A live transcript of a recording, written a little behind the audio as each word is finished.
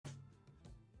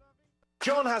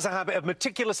John has a habit of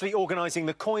meticulously organising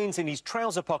the coins in his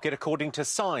trouser pocket according to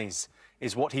size,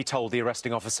 is what he told the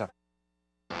arresting officer.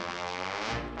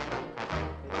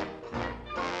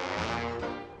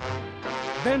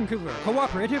 Vancouver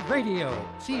Cooperative Radio,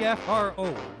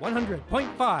 CFRO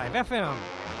 100.5 FM.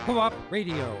 Co-op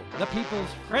Radio, the people's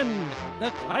friend, the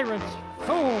tyrant's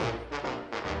foe.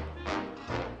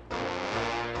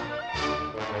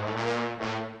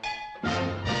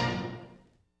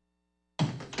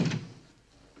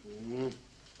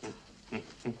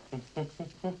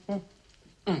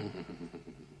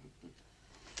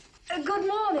 Good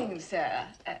morning, sir.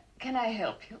 Can I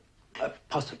help you?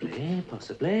 Possibly.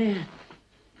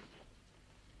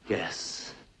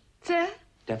 Yes. Sir?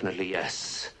 Definitely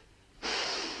yes.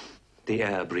 The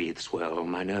air breathes well.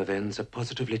 My nerve ends are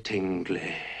positively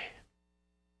tingly.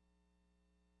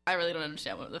 I really don't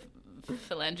understand what the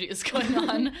phalange is going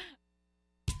on.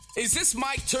 Is this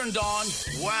mic turned on?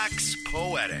 Wax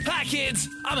Poetic. Hi, kids.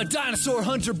 I'm a dinosaur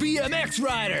hunter BMX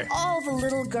rider. All the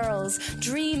little girls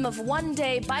dream of one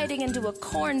day biting into a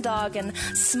corn dog and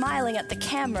smiling at the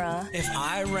camera. If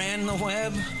I ran the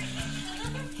web,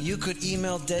 you could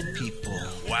email dead people.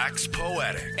 Wax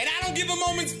Poetic. And I don't give a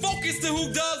moment's focus to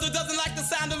who does or doesn't like the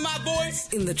sound of my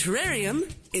voice. In the terrarium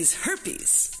is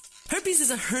Herpes. Herpes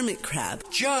is a hermit crab.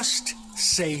 Just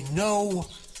say no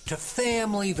to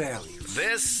family values.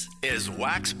 This is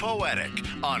Wax Poetic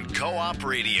on Co-op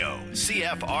Radio,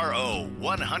 CFRO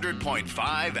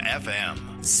 100.5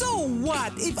 FM. So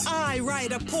what if I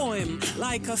write a poem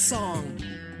like a song?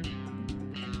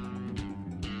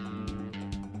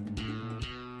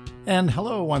 And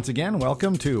hello once again.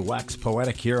 Welcome to Wax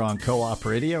Poetic here on Co-op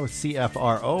Radio,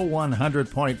 CFRO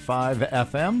 100.5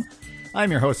 FM. I'm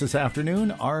your host this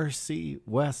afternoon, R.C.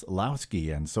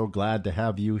 Weslowski, and so glad to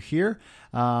have you here.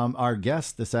 Our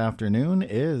guest this afternoon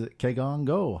is Kegon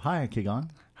Go. Hi, Kegon.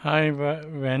 Hi,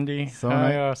 Randy.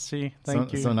 Hi, R.C.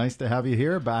 Thank you. So nice to have you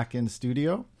here, back in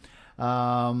studio.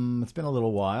 It's been a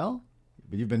little while,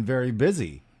 but you've been very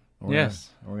busy. We're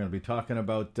going to be talking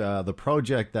about the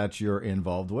project that you're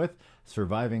involved with,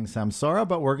 Surviving Samsara,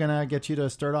 but we're going to get you to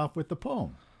start off with the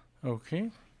poem.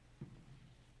 Okay.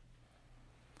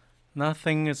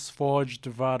 Nothing is forged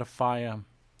without a fire.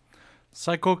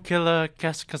 Psycho killer,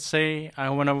 qu'est-ce que c'est? I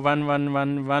want to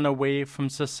run away from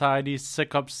society's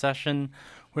sick obsession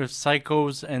with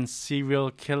psychos and serial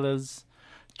killers.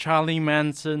 Charlie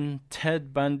Manson,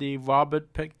 Ted Bundy,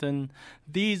 Robert Pickton,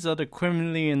 these are the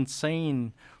criminally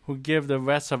insane who give the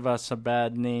rest of us a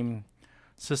bad name.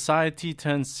 Society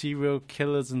turns serial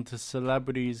killers into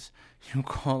celebrities. You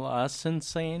call us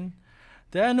insane?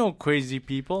 There are no crazy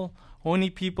people.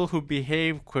 Only people who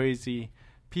behave crazy.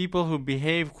 People who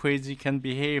behave crazy can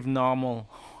behave normal,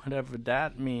 whatever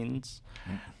that means.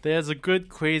 There's a good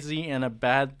crazy and a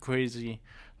bad crazy.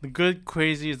 The good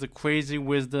crazy is the crazy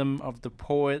wisdom of the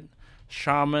poet,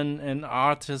 shaman, and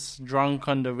artist drunk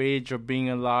on the rage of being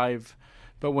alive.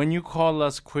 But when you call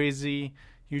us crazy,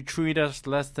 you treat us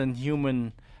less than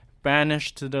human,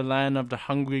 banished to the land of the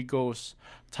hungry ghosts,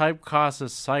 typecast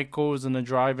as psychos in a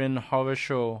drive-in horror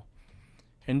show.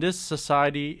 In this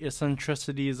society,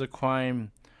 eccentricity is a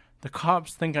crime. The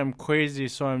cops think I'm crazy,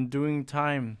 so I'm doing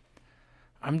time.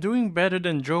 I'm doing better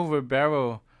than Joe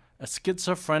Ribeiro, a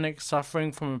schizophrenic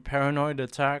suffering from a paranoid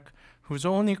attack whose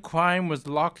only crime was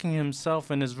locking himself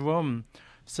in his room,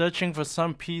 searching for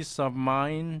some peace of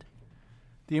mind.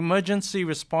 The emergency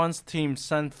response team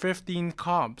sent 15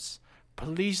 cops,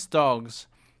 police dogs,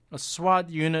 a SWAT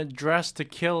unit dressed to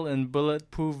kill in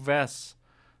bulletproof vests.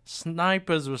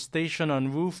 Snipers were stationed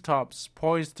on rooftops,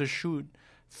 poised to shoot,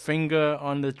 finger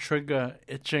on the trigger,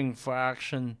 itching for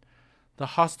action. The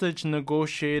hostage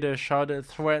negotiator shouted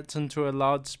threats into a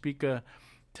loudspeaker,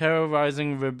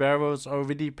 terrorizing Ribeiro's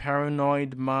already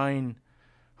paranoid mind.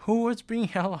 Who was being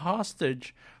held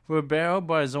hostage? Ribeiro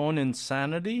by his own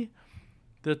insanity?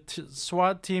 The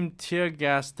SWAT team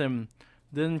tear-gassed him,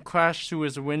 then crashed through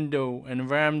his window and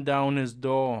rammed down his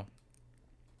door.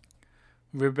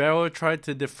 Ribeiro tried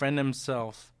to defend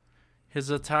himself. His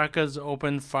attackers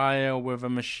opened fire with a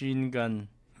machine gun.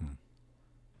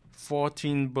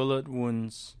 14 bullet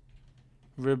wounds.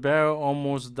 Ribeiro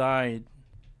almost died.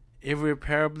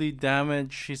 Irreparably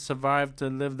damaged, he survived to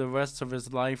live the rest of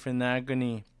his life in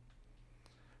agony.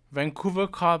 Vancouver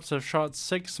cops have shot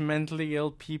 6 mentally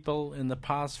ill people in the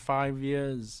past 5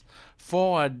 years.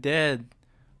 4 are dead.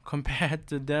 Compared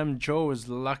to them, Joe is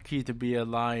lucky to be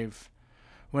alive.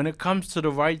 When it comes to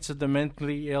the rights of the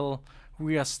mentally ill,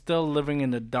 we are still living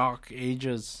in the dark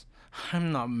ages.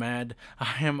 I'm not mad.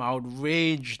 I am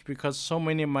outraged because so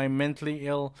many of my mentally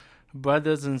ill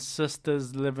brothers and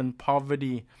sisters live in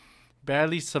poverty,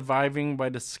 barely surviving by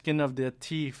the skin of their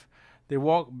teeth. They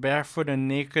walk barefoot and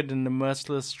naked in the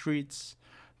merciless streets.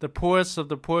 The poorest of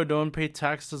the poor don't pay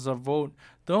taxes or vote,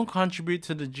 don't contribute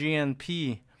to the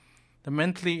GNP. The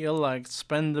mentally ill are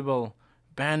expendable,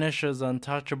 banished as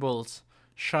untouchables,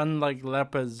 shunned like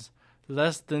lepers.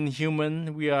 Less than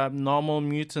human, we are abnormal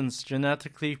mutants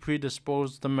genetically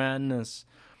predisposed to madness.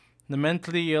 The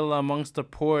mentally ill are amongst the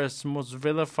poorest, most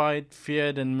vilified,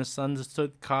 feared, and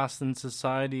misunderstood caste in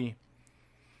society.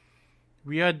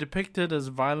 We are depicted as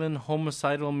violent,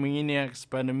 homicidal maniacs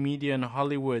by the media in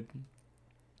Hollywood.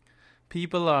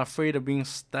 People are afraid of being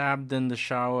stabbed in the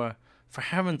shower. For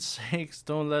heaven's sakes,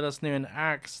 don't let us near an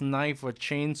axe, knife, or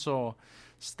chainsaw.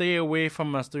 Stay away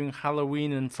from us during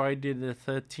Halloween and Friday the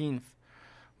 13th.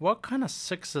 What kind of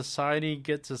sick society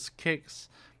gets its kicks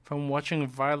from watching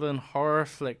violent horror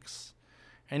flicks?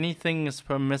 Anything is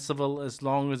permissible as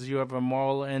long as you have a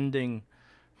moral ending.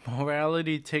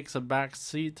 Morality takes a back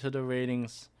seat to the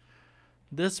ratings.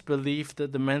 This belief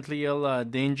that the mentally ill are a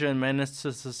danger and menace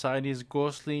to society is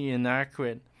grossly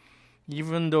inaccurate.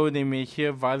 Even though they may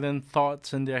hear violent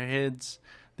thoughts in their heads,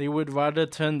 they would rather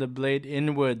turn the blade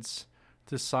inwards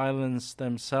to silence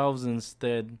themselves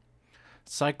instead.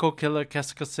 Psycho killer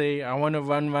Keskase, I want to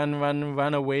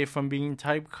run away from being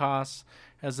typecast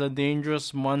as a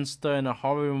dangerous monster in a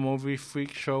horror movie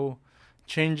freak show.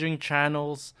 Changing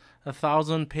channels,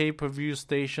 1,000 pay-per-view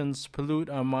stations pollute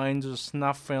our minds with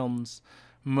snuff films.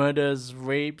 Murders,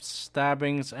 rapes,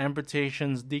 stabbings,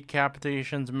 amputations,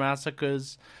 decapitations,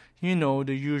 massacres. You know,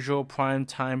 the usual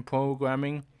prime-time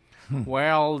programming.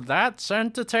 Well, that's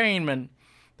entertainment.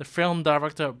 The film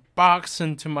director barks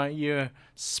into my ear,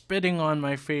 spitting on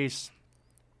my face,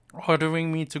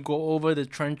 ordering me to go over the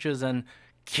trenches and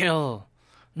kill.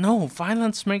 No,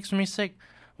 violence makes me sick.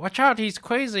 Watch out, he's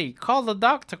crazy. Call the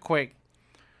doctor quick.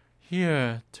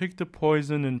 Here, take the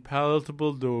poison in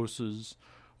palatable doses.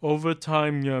 Over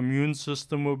time, your immune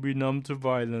system will be numb to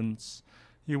violence.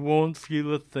 You won't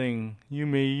feel a thing. You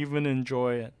may even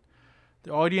enjoy it.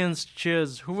 The audience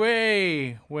cheers,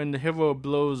 hooray, when the hero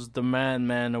blows the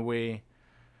madman away.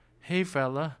 Hey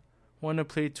fella, wanna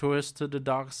play tourist to the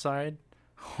dark side?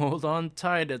 Hold on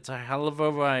tight, it's a hell of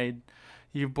a ride.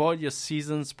 You bought your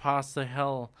seasons pass to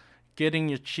hell, getting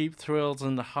your cheap thrills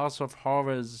in the house of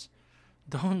horrors.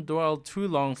 Don't dwell too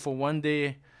long, for one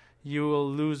day you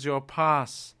will lose your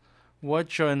pass.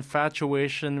 Watch your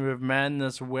infatuation with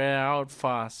madness wear out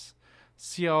fast.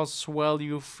 See how swell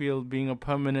you feel being a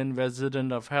permanent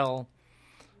resident of hell.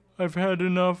 I've had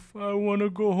enough. I want to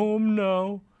go home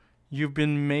now. You've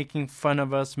been making fun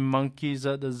of us monkeys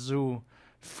at the zoo,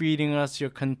 feeding us your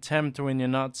contempt when you're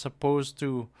not supposed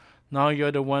to. Now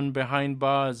you're the one behind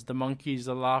bars. The monkeys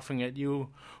are laughing at you.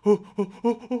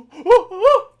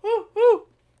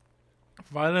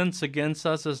 Violence against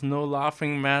us is no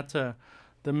laughing matter.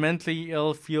 The mentally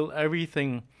ill feel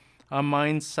everything. Our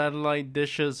minds' satellite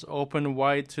dishes open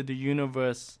wide to the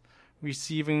universe,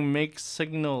 receiving mixed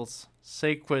signals,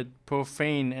 sacred,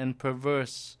 profane, and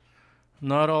perverse.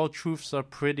 Not all truths are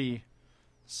pretty.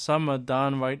 Some are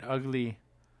downright ugly.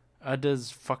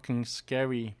 Others fucking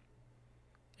scary.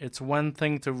 It's one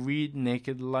thing to read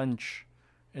Naked Lunch.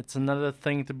 It's another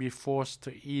thing to be forced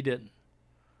to eat it.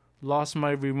 Lost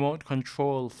my remote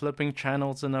control, flipping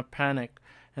channels in a panic.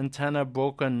 Antenna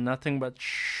broken, nothing but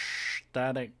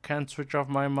static. Can't switch off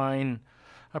my mind.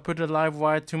 I put a live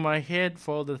wire to my head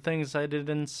for all the things I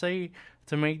didn't say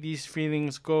to make these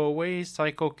feelings go away.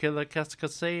 Psycho killer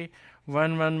Keskase.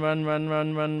 Run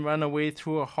away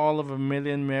through a hall of a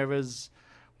million mirrors.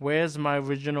 Where's my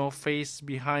original face?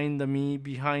 Behind the me,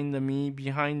 behind the me,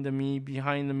 behind the me,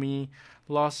 behind the me.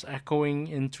 Lost echoing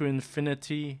into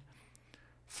infinity.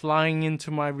 Flying into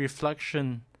my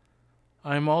reflection.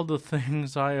 I'm all the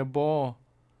things I abhor.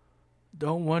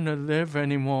 Don't want to live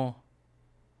anymore.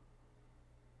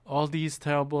 All these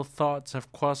terrible thoughts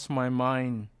have crossed my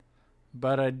mind,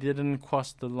 but I didn't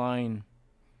cross the line.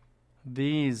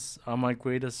 These are my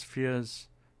greatest fears.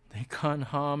 They can't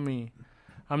harm me.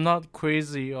 I'm not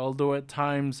crazy, although at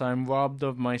times I'm robbed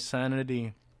of my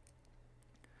sanity.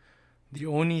 The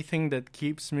only thing that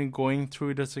keeps me going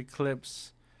through this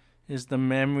eclipse is the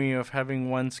memory of having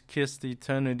once kissed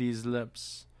eternity's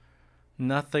lips.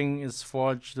 Nothing is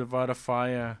forged without a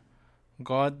fire.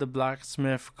 God the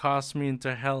blacksmith cast me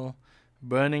into hell,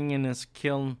 burning in his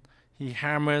kiln. He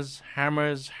hammers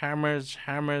my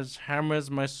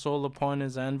soul upon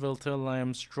his anvil till I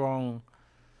am strong.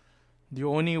 The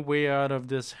only way out of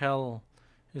this hell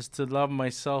is to love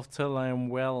myself till I am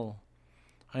well.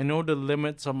 I know the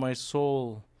limits of my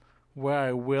soul, where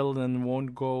I will and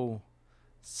won't go.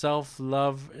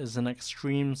 Self-love is an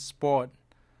extreme sport.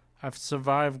 I've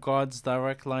survived God's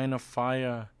direct line of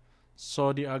fire,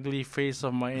 saw the ugly face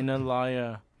of my inner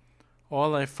liar.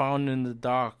 All I found in the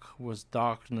dark was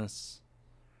darkness.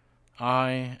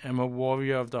 I am a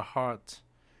warrior of the heart.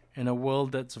 In a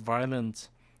world that's violent,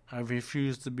 I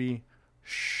refuse to be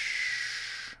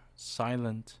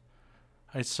silent.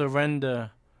 I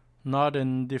surrender, not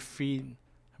in defeat,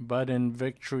 but in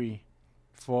victory,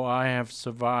 for I have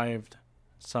survived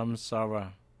samsara.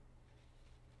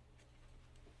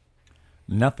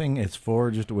 Nothing is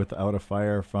forged without a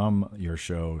fire from your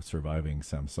show, Surviving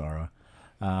Samsara.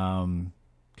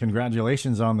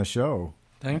 Congratulations on the show.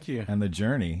 Thank you. And the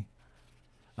journey.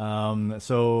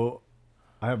 So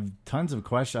I have tons of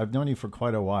questions. I've known you for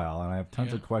quite a while, and I have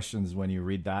tons of questions when you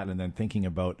read that and then thinking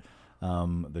about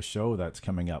the show that's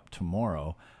coming up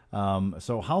tomorrow.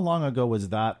 So how long ago was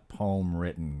that poem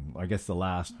written? I guess the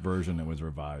last version that was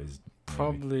revised. Maybe.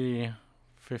 Probably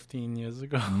 15 years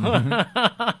ago.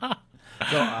 Mm-hmm.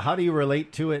 So how do you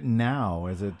relate to it now?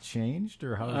 Has it changed,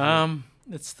 or how?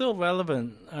 It's still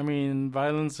relevant. I mean,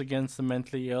 violence against the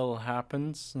mentally ill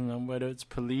happens, whether it's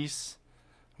police,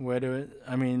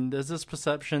 there's this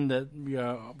perception that we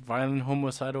are violent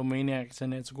homicidal maniacs,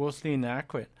 and it's grossly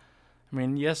inaccurate. I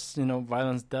mean, yes,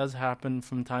 violence does happen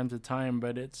from time to time,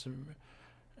 but it's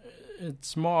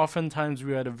more oftentimes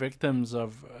we are the victims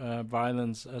of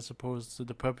violence as opposed to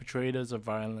the perpetrators of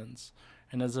violence.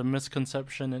 And there's a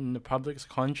misconception in the public's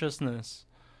consciousness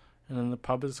and in the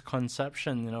public's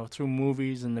conception, through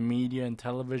movies and the media and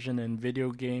television and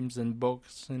video games and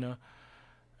books,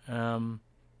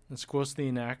 it's grossly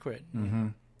inaccurate. Mm-hmm.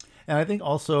 And I think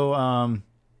also, and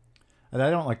I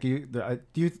don't like you.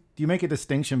 Do you make a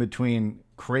distinction between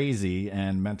crazy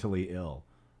and mentally ill?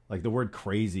 Like the word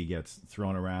crazy gets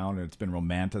thrown around, and it's been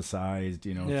romanticized,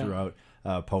 throughout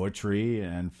poetry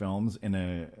and films in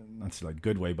a not like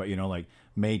good way, but like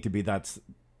made to be that's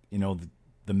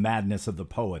the madness of the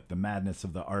poet, the madness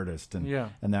of the artist, and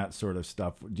that sort of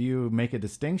stuff. Do you make a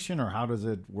distinction, or how does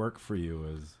it work for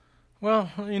you? Well,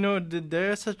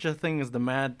 there's such a thing as the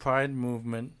Mad Pride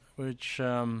movement, which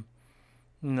the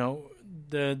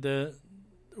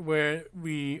where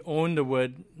we own the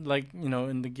word, like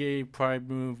in the gay pride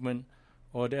movement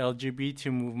or the LGBT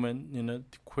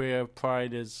movement, queer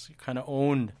pride is kind of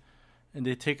owned, and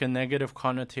they take a negative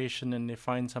connotation and they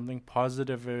find something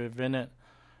positive within it.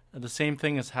 The same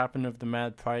thing has happened with the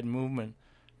Mad Pride movement.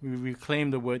 We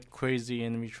reclaim the word crazy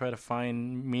and we try to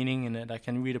find meaning in it. I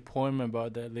can read a poem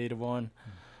about that later on.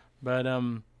 But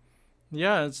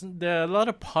there are a lot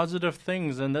of positive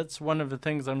things, and that's one of the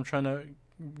things I'm trying to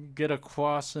get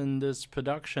across in this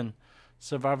production,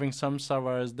 Surviving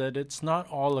Samsara, is that it's not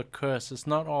all a curse. It's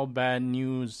not all bad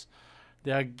news.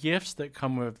 There are gifts that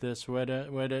come with this, whether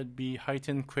it be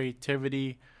heightened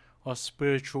creativity or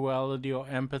spirituality or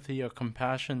empathy or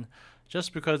compassion.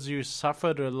 Just because you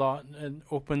suffered a lot, it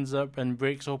opens up and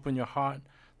breaks open your heart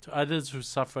to others who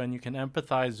suffer, and you can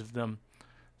empathize with them.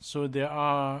 So there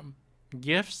are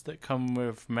gifts that come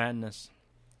with madness.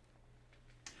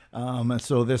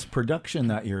 So this production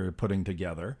that you're putting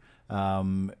together,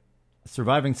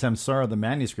 Surviving Samsara, the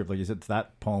manuscript, like you said, it's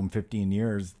that poem, 15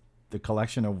 years, the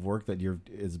collection of work that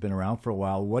has been around for a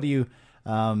while. What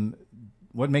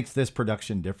makes this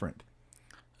production different?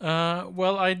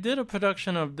 Well, I did a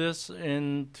production of this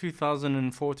in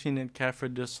 2014 at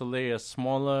Café du Soleil, a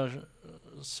smaller,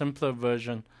 simpler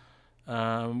version,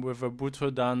 with a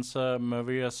Buto dancer,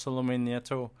 Maria Salome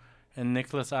Nieto, and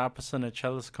Nicholas Apperson, a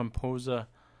cellist composer,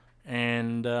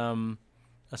 and a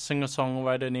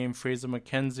singer-songwriter named Fraser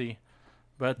McKenzie.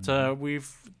 But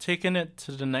we've taken it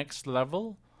to the next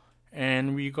level,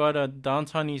 and we got a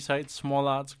Downtown Eastside Small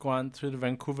Arts grant through the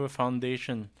Vancouver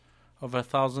Foundation of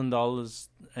 $1,000,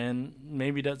 and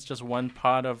maybe that's just one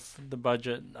part of the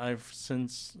budget. I've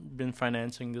since been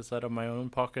financing this out of my own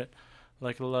pocket,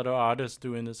 like a lot of artists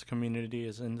do in this community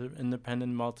as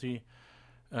independent,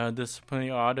 multi-disciplinary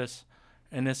artists.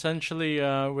 And essentially,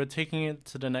 we're taking it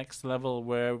to the next level,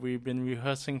 where we've been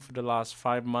rehearsing for the last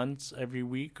 5 months, every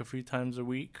week, a few times a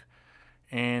week.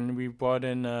 And we brought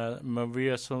in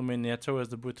Maria Salome Nieto as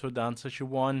the Buto dancer. She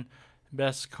won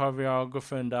Best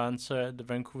Choreographer and Dancer at the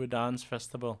Vancouver Dance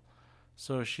Festival.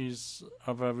 So she's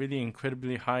of a really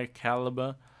incredibly high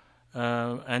caliber.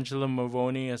 Angela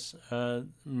Maroney is a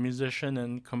musician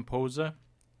and composer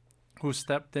who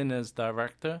stepped in as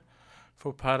director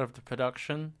for part of the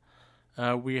production.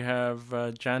 We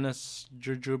have Janice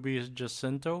Jujubee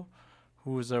Jacinto,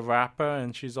 who is a rapper,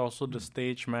 and she's also the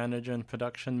stage manager and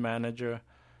production manager,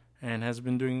 and has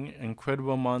been doing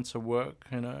incredible amounts of work,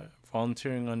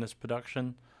 volunteering on this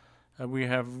production. We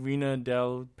have Rina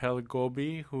Del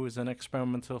Pelgobi, who is an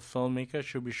experimental filmmaker.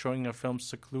 She'll be showing her film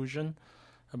Seclusion,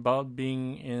 about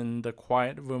being in the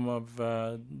quiet room of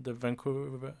the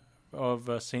Vancouver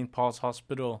of St. Paul's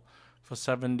Hospital for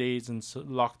 7 days and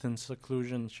locked in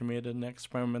seclusion. She made an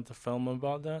experimental film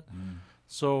about that.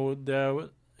 So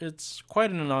it's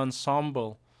quite an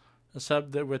ensemble,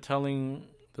 except that we're telling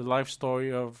the life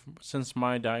story of since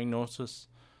my diagnosis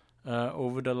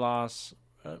over the last,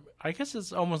 I guess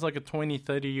it's almost like a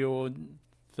 30-year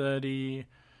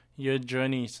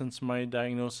journey since my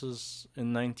diagnosis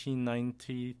in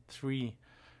 1993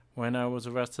 when I was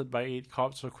arrested by 8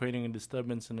 cops for creating a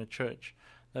disturbance in a church.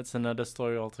 That's another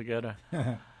story altogether.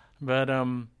 But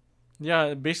yeah,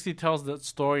 it basically tells that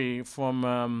story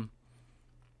from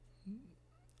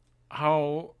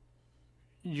how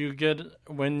you get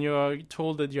when you're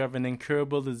told that you have an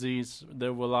incurable disease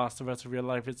that will last the rest of your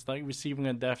life. It's like receiving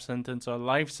a death sentence or a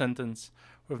life sentence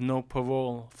with no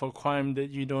parole for a crime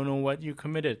that you don't know what you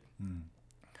committed.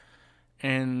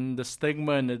 And the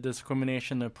stigma and the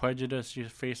discrimination, the prejudice you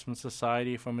face from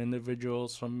society, from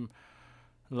individuals, from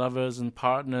lovers and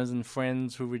partners and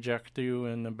friends who reject you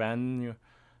and abandon you.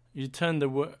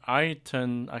 I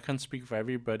can't speak for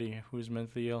everybody who's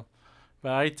mentally ill,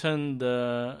 but I turned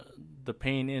the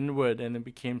pain inward and it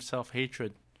became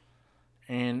self-hatred.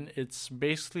 And it's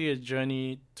basically a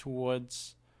journey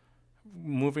towards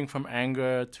moving from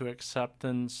anger to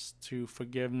acceptance to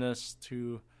forgiveness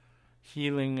to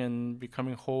healing and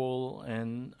becoming whole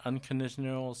and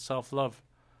unconditional self-love.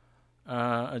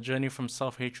 A journey from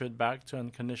self-hatred back to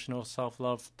unconditional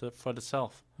self-love for the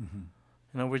self.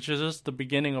 Which is just the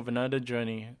beginning of another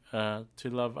journey to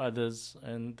love others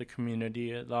and the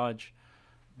community at large.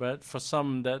 But for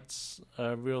some, that's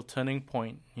a real turning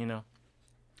point,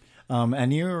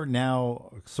 And you're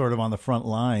now sort of on the front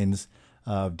lines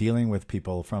of dealing with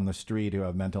people from the street who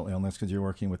have mental illness because you're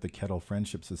working with the Kettle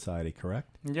Friendship Society,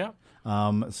 correct? Yeah.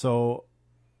 So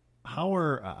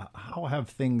how have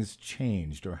things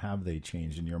changed, or have they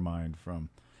changed in your mind from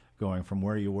going from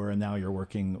where you were and now you're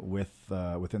working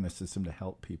within the system to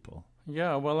help people?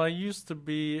 Yeah, well, I used to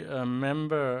be a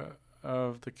member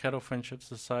of the Kettle Friendship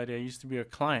Society. I used to be a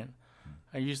client.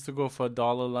 I used to go for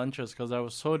 $1 lunches because I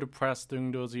was so depressed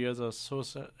during those years. I was so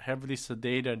heavily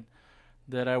sedated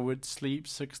that I would sleep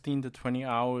 16 to 20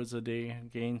 hours a day,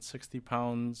 gain 60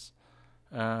 pounds,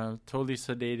 totally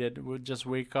sedated, would just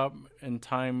wake up in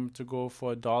time to go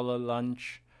for $1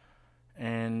 lunch,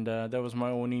 and that was my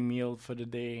only meal for the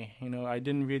day. I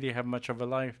didn't really have much of a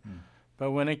life.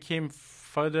 But when I came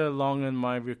further along in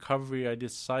my recovery, I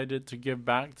decided to give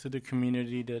back to the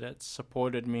community that had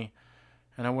supported me.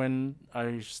 And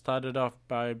I started off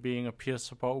by being a peer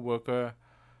support worker,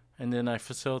 and then I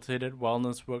facilitated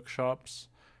wellness workshops.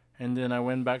 And then I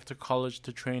went back to college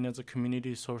to train as a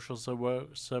community social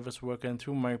service worker. And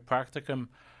through my practicum,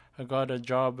 I got a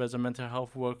job as a mental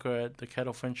health worker at the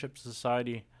Kettle Friendship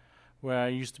Society, where I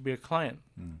used to be a client.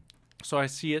 So I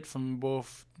see it from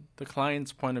both the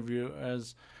client's point of view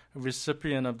as a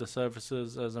recipient of the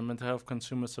services, as a mental health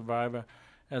consumer survivor,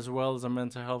 as well as a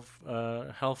mental health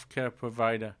healthcare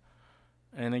provider.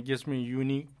 And it gives me a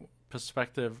unique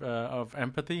perspective of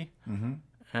empathy.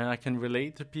 And I can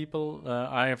relate to people.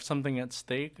 I have something at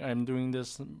stake. I'm doing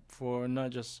this for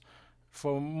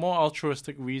more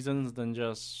altruistic reasons than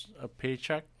just a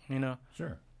paycheck,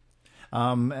 Sure.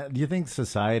 Do you think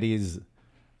society's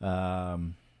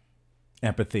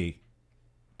empathy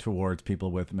towards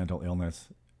people with mental illness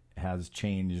has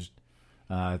changed?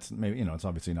 It's maybe it's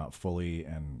obviously not fully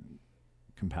and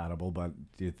compatible, but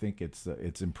do you think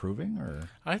it's improving? Or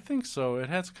I think so. It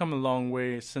has come a long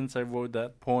way since I wrote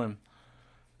that poem.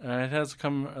 It has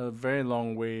come a very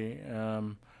long way.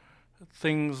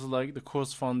 Things like the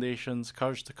Coast Foundation's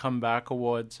Courage to Come Back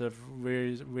Awards have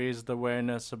raised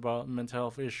awareness about mental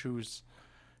health issues,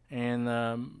 and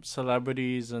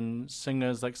celebrities and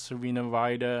singers like Serena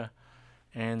Ryder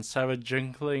and Sarah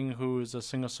Jinkling, who is a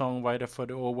singer-songwriter for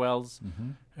the Orwells,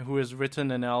 who has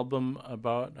written an album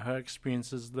about her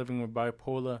experiences living with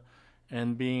bipolar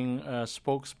and being a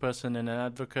spokesperson and an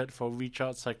advocate for Reach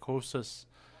Out Psychosis.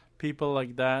 People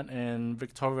like that, and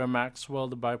Victoria Maxwell,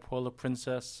 the bipolar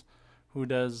princess, who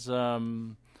does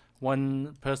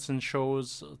one-person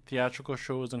shows, theatrical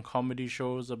shows and comedy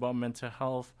shows about mental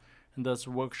health, and does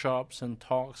workshops and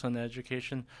talks on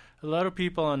education. A lot of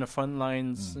people on the front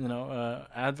lines,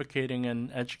 advocating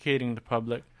and educating the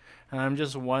public, and I'm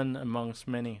just one amongst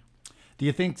many. Do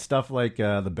you think stuff like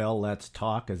the Bell Let's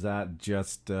Talk, is that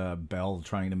just Bell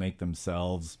trying to make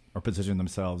themselves or position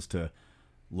themselves to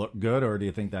look good, or do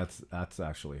you think that's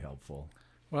actually helpful?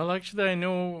 Well, actually, I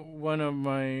know one of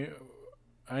my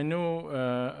I know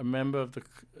a member of the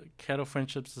Kettle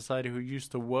Friendship Society who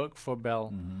used to work for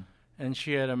Bell, and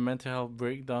she had a mental health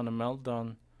breakdown, a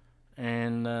meltdown,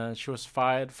 and she was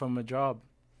fired from a job.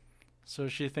 So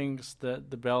she thinks that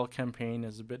the Bell campaign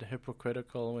is a bit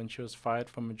hypocritical when she was fired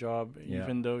from a job,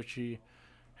 even though she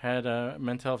had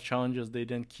mental health challenges. They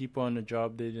didn't keep her on the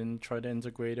job. They didn't try to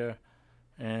integrate her.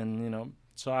 And,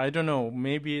 so I don't know.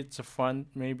 Maybe it's a front.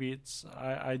 Maybe it's...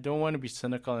 I don't want to be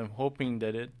cynical. I'm hoping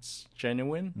that it's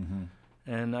genuine.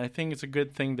 And I think it's a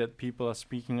good thing that people are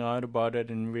speaking out about it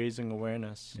and raising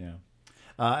awareness. Yeah.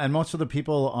 And most of the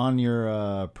people on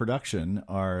your production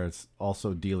are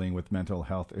also dealing with mental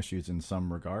health issues in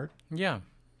some regard? Yeah.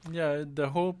 Yeah, the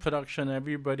whole production,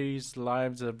 everybody's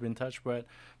lives have been touched by it.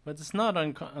 But it's not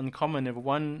uncommon if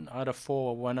 1 out of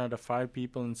 4 or 1 out of 5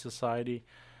 people in society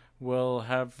will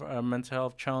have mental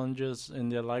health challenges in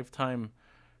their lifetime.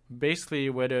 Basically,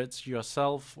 whether it's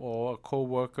yourself or a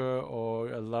co-worker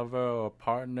or a lover or a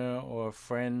partner or a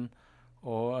friend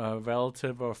or a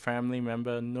relative or family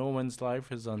member, no one's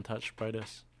life is untouched by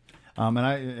this. And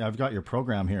I've got your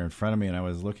program here in front of me, and I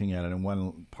was looking at it, and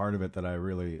one part of it that I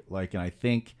really like, and I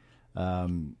think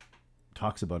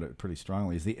talks about it pretty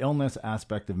strongly, is the illness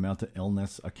aspect of mental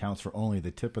illness accounts for only the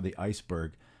tip of the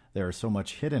iceberg. There is so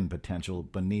much hidden potential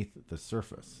beneath the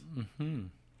surface.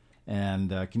 And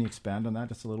can you expand on that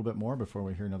just a little bit more before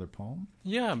we hear another poem?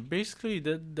 Yeah, basically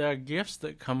there are gifts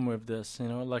that come with this.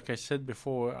 Like I said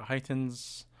before,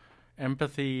 heightens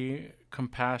empathy,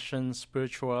 compassion,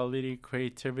 spirituality,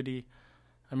 creativity.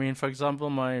 I mean, for example,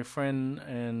 my friend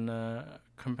and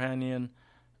companion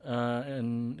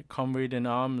and comrade in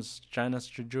arms, Janice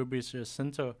Jujubis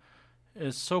Jacinto,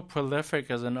 is so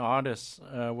prolific as an artist,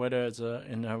 whether it's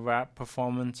in her rap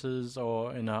performances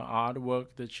or in her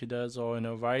artwork that she does or in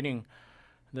her writing,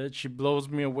 that she blows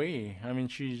me away. I mean,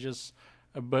 she's just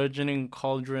a burgeoning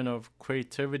cauldron of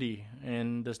creativity,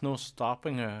 and there's no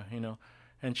stopping her,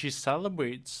 And she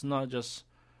celebrates, not just,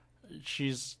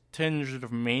 she's tinged with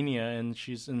mania and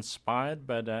she's inspired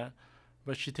by that,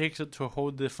 but she takes it to a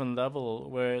whole different level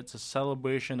where it's a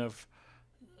celebration of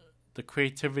the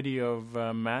creativity of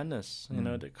madness,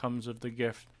 that comes with the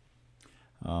gift.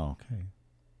 Oh,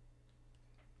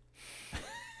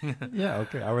 okay. Yeah,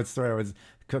 okay. I was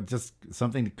just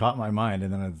something caught my mind,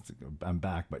 and then I'm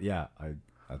back. But yeah,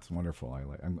 that's wonderful.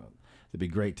 It'd be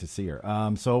great to see her.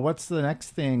 So what's the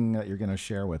next thing that you're going to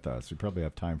share with us? We probably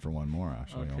have time for one more,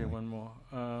 actually. Okay, one more.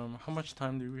 How much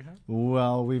time do we have?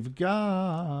 Well, we've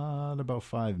got about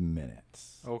 5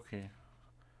 minutes. Okay.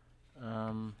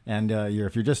 And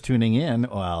if you're just tuning in,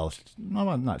 well,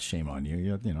 not shame on you.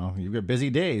 You've got busy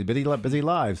days, busy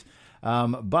lives.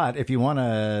 But if you want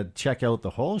to check out the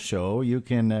whole show, you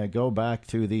can go back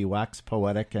to the Wax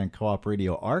Poetic and Co-op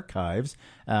Radio archives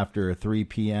after 3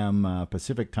 p.m.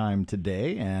 Pacific time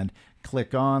today and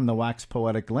click on the Wax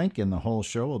Poetic link, and the whole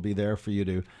show will be there for you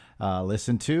to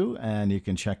listen to, and you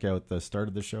can check out the start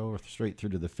of the show straight through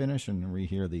to the finish and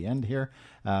rehear the end here,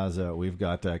 as we've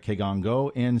got Kegon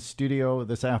Go in studio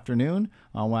this afternoon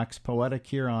on Wax Poetic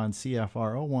here on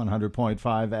CFRO 100.5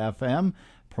 FM,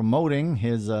 promoting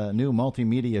his new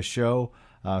multimedia show,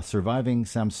 Surviving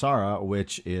Samsara,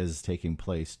 which is taking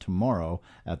place tomorrow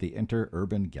at the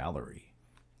Interurban Gallery.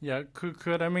 Yeah,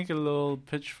 could I make a little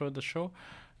pitch for the show?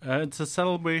 It's a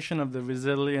celebration of the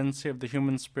resiliency of the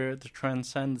human spirit to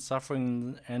transcend the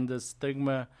suffering and the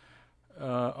stigma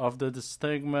the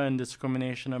stigma and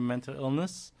discrimination of mental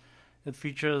illness. It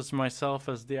features myself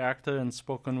as the actor and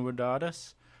spoken word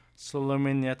artist,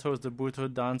 Salome Nieto as the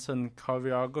Buto dancer and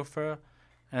choreographer,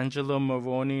 Angelo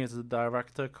Moroni as the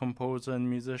director, composer, and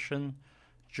musician,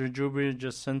 Jujubi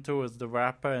Jacinto as the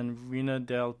rapper, and Rina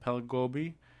Del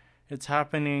Pelgobi. It's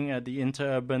happening at the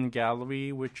Interurban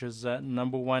Gallery, which is at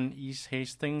number 1 East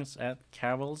Hastings at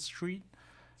Carroll Street,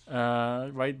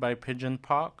 right by Pigeon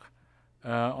Park,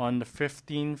 on the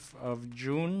 15th of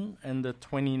June and the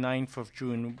 29th of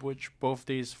June, which both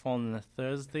days fall on a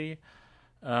Thursday.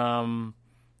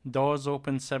 Doors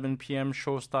open 7 p.m.,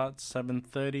 show starts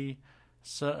 7:30.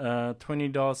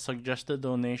 $20 suggested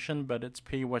donation, but it's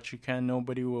pay what you can.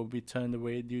 Nobody will be turned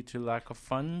away due to lack of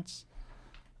funds.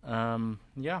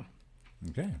 Yeah.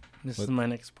 Okay. This is my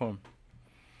next poem.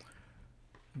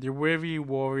 The Weary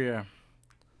Warrior.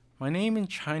 My name in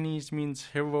Chinese means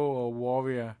hero or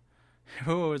warrior.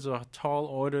 Hero is a tall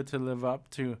order to live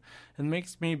up to. It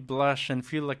makes me blush and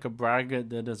feel like a braggart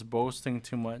that is boasting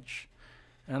too much.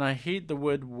 And I hate the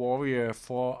word warrior,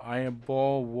 for I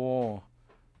abhor war.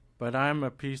 But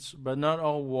not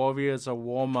all warriors are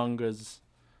warmongers.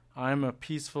 I am a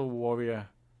peaceful warrior,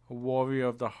 a warrior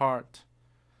of the heart.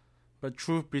 But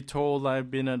truth be told,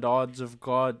 I've been at odds with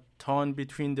God torn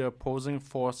between the opposing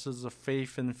forces of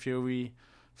faith and fury,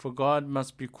 for God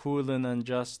must be cruel and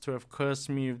unjust to have cursed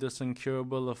me with this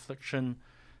incurable affliction,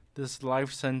 this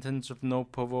life sentence with no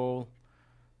parole.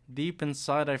 Deep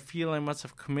inside, I feel I must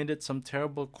have committed some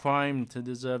terrible crime to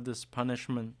deserve this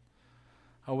punishment.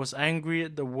 I was angry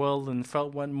at the world and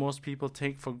felt what most people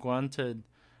take for granted.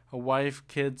 A wife,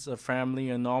 kids, a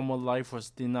family, a normal life was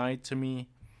denied to me.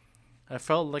 I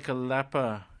felt like a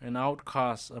leper, an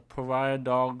outcast, a pariah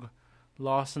dog,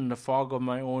 lost in the fog of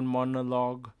my own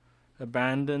monologue,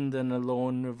 abandoned and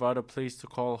alone without a place to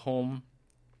call home.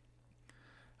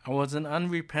 I was an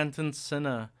unrepentant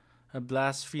sinner, a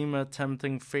blasphemer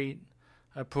tempting fate.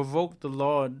 I provoked the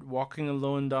Lord, walking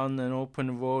alone down an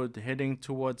open road, heading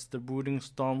towards the brooding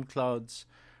storm clouds,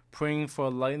 praying for a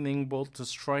lightning bolt to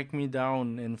strike me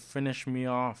down and finish me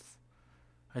off.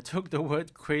 I took the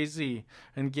word crazy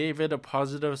and gave it a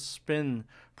positive spin,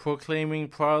 proclaiming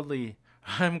proudly,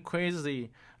 I'm crazy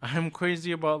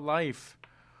about life.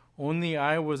 Only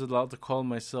I was allowed to call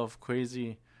myself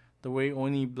crazy, the way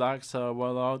only blacks are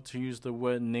allowed to use the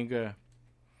word nigger.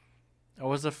 I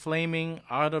was a flaming,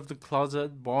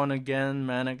 out-of-the-closet, born-again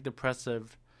manic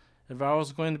depressive. If I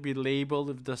was going to be labeled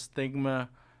with the stigma,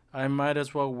 I might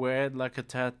as well wear it like a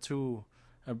tattoo,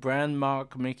 a brand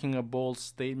mark making a bold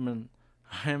statement.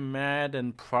 I am mad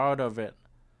and proud of it.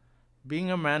 Being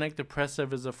a manic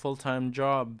depressive is a full-time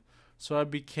job, so I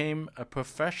became a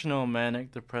professional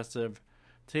manic depressive,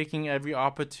 taking every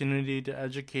opportunity to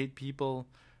educate people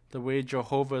the way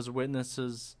Jehovah's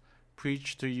Witnesses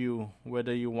preach to you,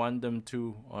 whether you want them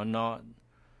to or not.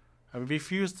 I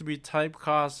refused to be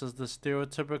typecast as the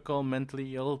stereotypical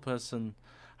mentally ill person.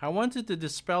 I wanted to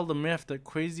dispel the myth that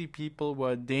crazy people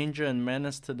were a danger and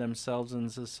menace to themselves in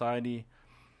society.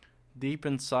 Deep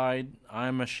inside, I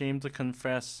am ashamed to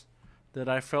confess that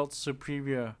I felt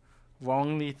superior,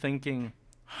 wrongly thinking,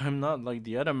 I'm not like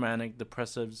the other manic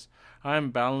depressives. I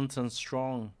am balanced and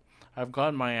strong. I've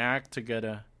got my act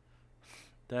together.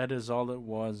 That is all it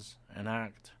was, an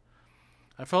act.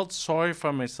 I felt sorry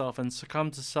for myself and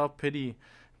succumbed to self-pity,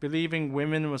 believing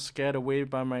women were scared away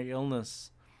by my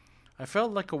illness. I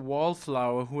felt like a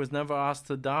wallflower who was never asked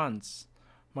to dance.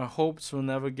 My hopes will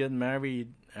never get married,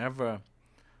 ever.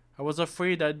 I was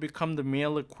afraid I'd become the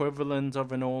male equivalent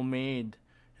of an old maid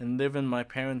and live in my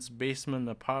parents' basement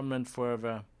apartment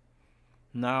forever.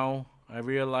 Now, I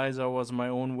realize I was my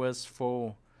own worst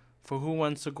foe, for who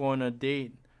wants to go on a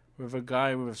date with a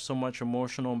guy with so much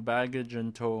emotional baggage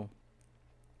in tow?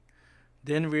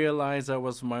 Then realize I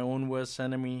was my own worst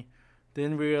enemy.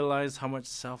 Then realize how much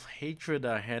self-hatred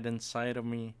I had inside of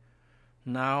me.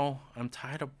 Now, I'm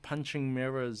tired of punching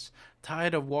mirrors,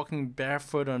 tired of walking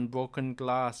barefoot on broken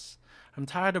glass. I'm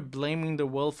tired of blaming the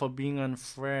world for being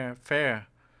unfair,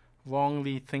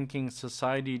 wrongly thinking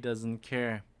society doesn't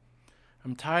care.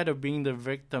 I'm tired of being the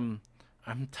victim.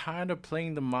 I'm tired of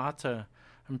playing the martyr.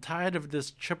 I'm tired of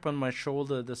this chip on my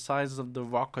shoulder the size of the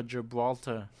Rock of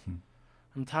Gibraltar.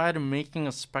 I'm tired of making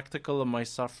a spectacle of my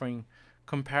suffering,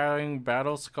 comparing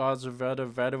battle scars with other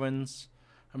veterans.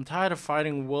 I'm tired of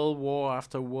fighting World War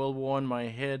after World War in my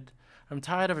head. I'm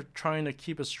tired of trying to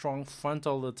keep a strong front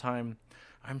all the time.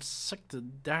 I'm sick to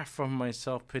death of my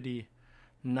self-pity.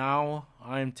 Now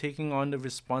I am taking on the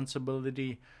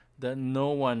responsibility that no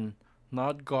one,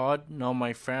 not God, nor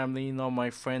my family, nor my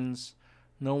friends,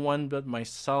 no one but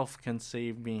myself can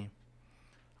save me.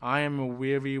 I am a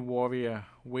weary warrior,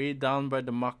 weighed down by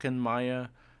the muck and mire.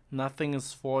 Nothing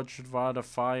is forged without a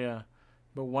fire,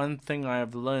 but one thing I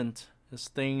have learnt is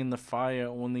staying in the fire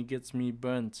only gets me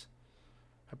burnt.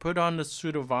 I put on the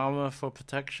suit of armor for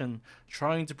protection,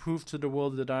 trying to prove to the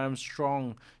world that I am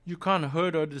strong. You can't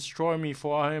hurt or destroy me,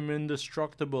 for I am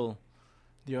indestructible.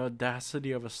 The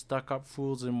audacity of a stuck-up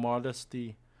fool's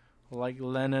immodesty. Like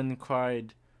Lennon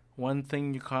cried, one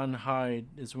thing you can't hide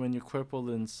is when you're crippled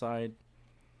inside.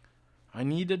 I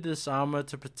needed this armor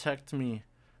to protect me.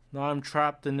 Now I'm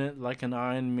trapped in it like an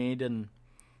Iron Maiden.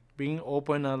 Being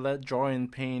open, I let joy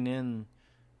and pain in.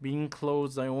 Being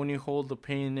closed, I only hold the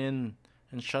pain in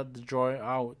and shut the joy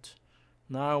out.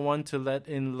 Now I want to let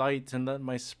in light and let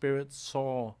my spirit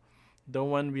soar. Don't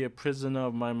want to be a prisoner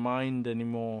of my mind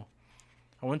anymore.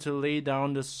 I want to lay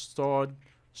down the sword,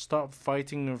 stop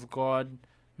fighting with God,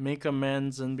 make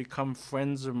amends and become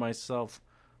friends with myself,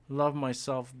 love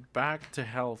myself back to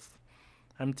health.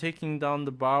 I'm taking down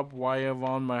the barbed wire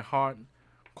around my heart,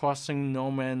 crossing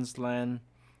no man's land,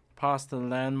 past the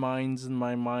landmines in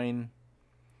my mind.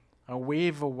 I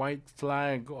wave a white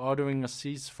flag ordering a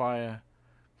ceasefire,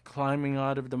 climbing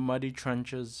out of the muddy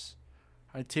trenches.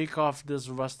 I take off this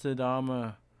rusted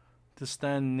armor to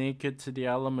stand naked to the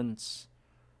elements,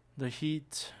 the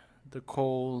heat, the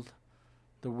cold,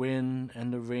 the wind,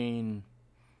 and the rain.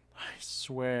 I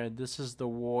swear this is the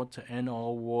war to end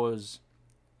all wars.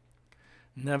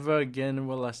 Never again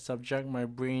will I subject my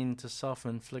brain to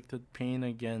self-inflicted pain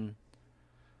again.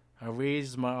 I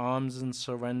raise my arms in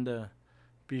surrender,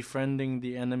 befriending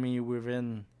the enemy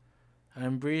within. I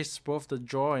embrace both the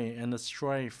joy and the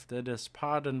strife that is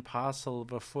part and parcel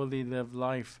of a fully lived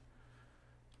life.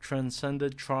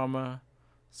 Transcended trauma,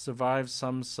 survived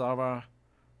samsara.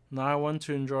 Now I want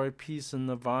to enjoy peace and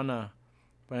nirvana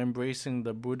by embracing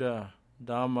the Buddha,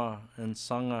 Dharma, and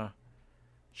Sangha.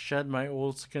 Shed my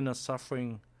old skin of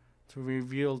suffering to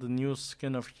reveal the new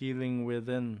skin of healing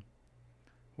within.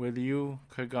 Will you,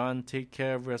 Kagan, take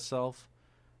care of yourself?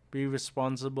 Be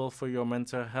responsible for your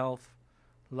mental health.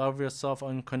 Love yourself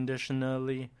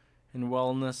unconditionally in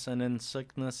wellness and in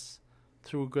sickness,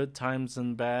 through good times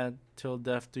and bad, till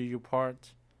death do you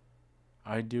part.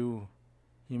 I do.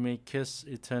 You may kiss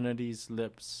eternity's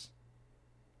lips.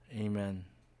 Amen.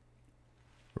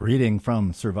 Reading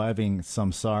from Surviving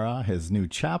Samsara, his new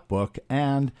chapbook,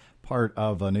 and part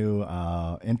of a new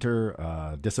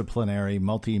interdisciplinary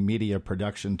multimedia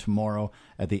production tomorrow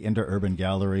at the Interurban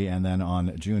Gallery, and then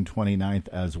on June 29th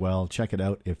as well. Check it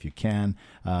out if you can.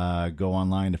 Go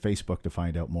online to Facebook to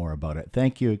find out more about it.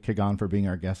 Thank you, Kagan, for being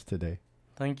our guest today.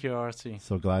 Thank you, RC.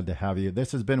 So glad to have you.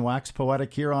 This has been Wax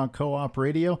Poetic here on Co-op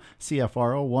Radio,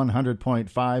 CFRO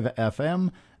 100.5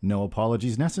 FM. No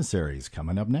apologies necessary is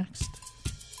coming up next.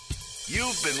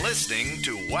 You've been listening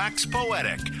to Wax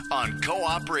Poetic on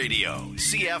Co-op Radio,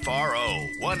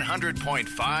 CFRO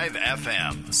 100.5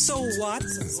 FM. So what?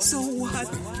 So what?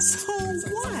 So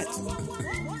what?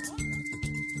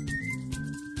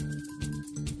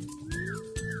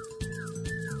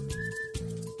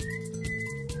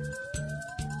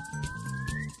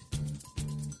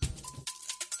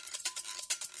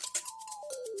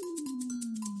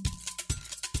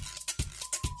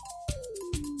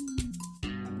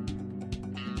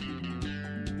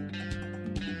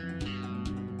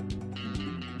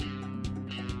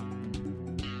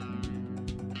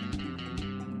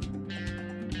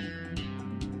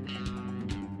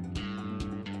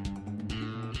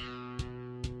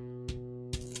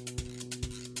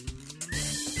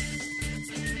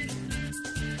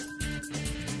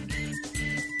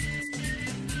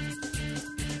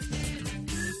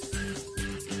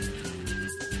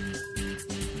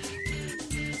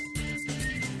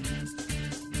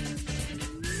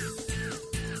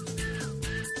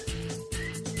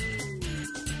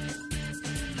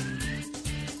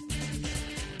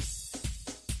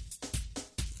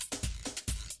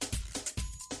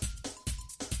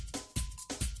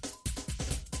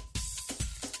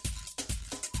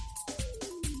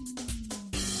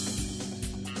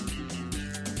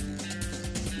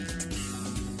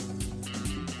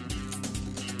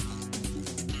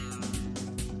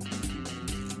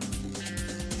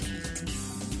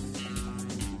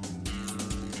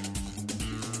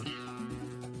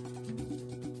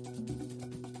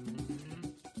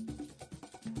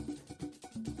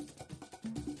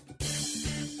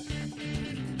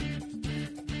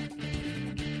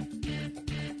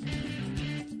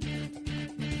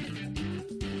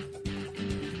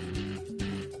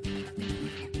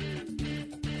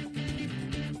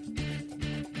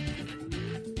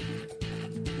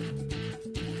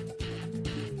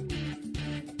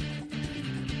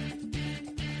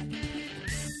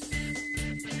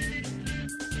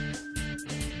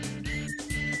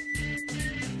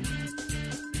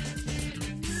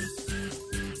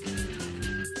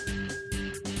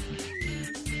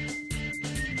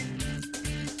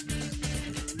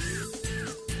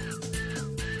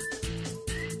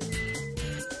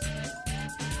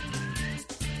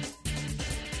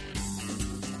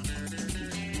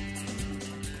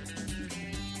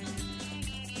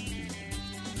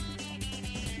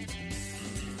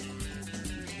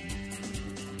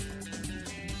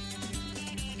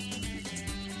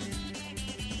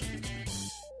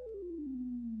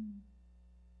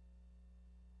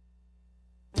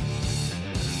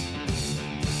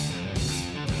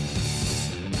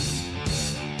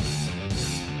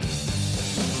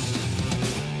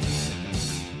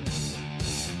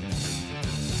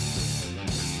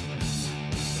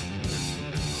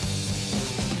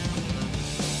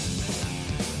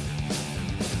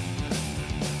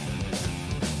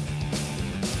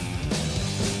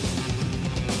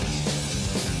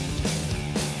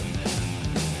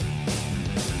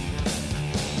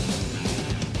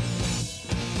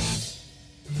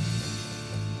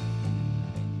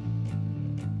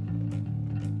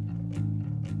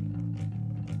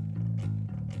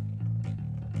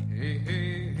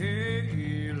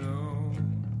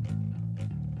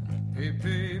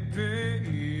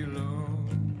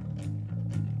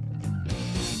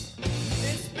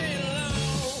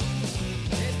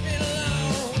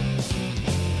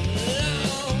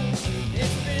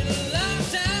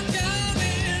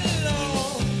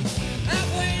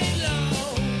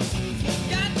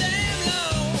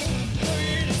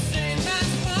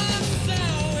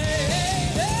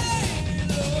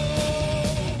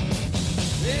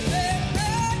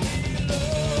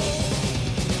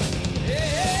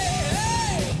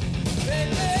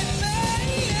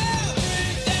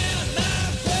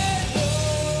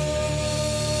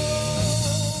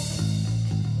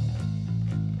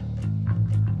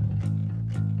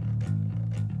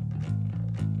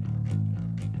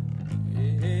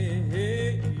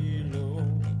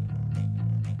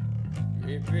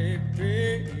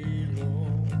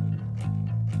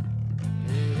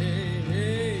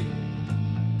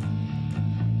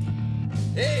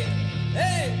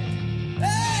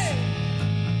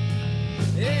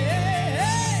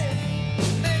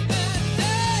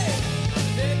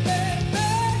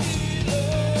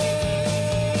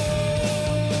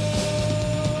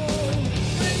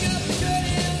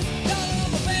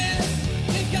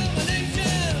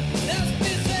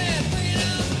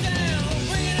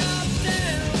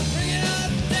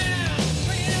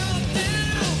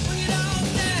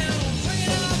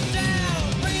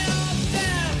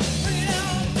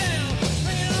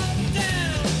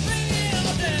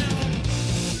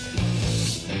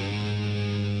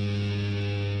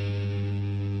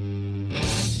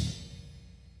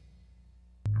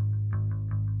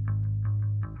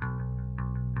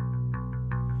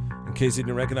 In case you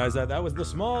didn't recognize that was the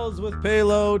Smalls with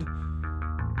Payload.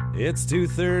 It's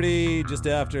 2:30, just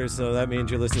after, so that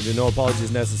means you're listening to No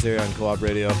Apologies Necessary on Co-op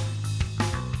Radio.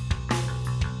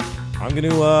 I'm going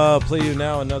to play you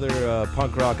now another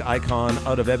punk rock icon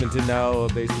out of Edmonton, now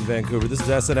based in Vancouver. This is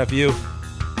SNFU.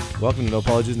 Welcome to No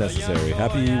Apologies Necessary.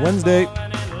 Happy Wednesday.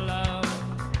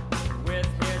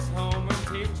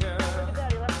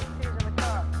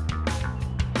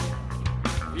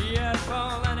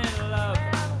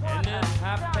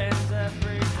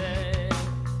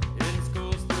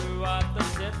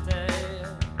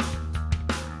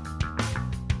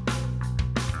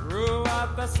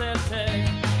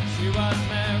 She was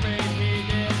married, he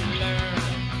didn't learn,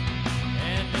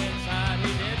 and inside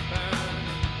he did burn.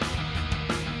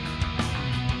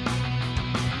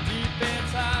 Deep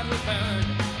inside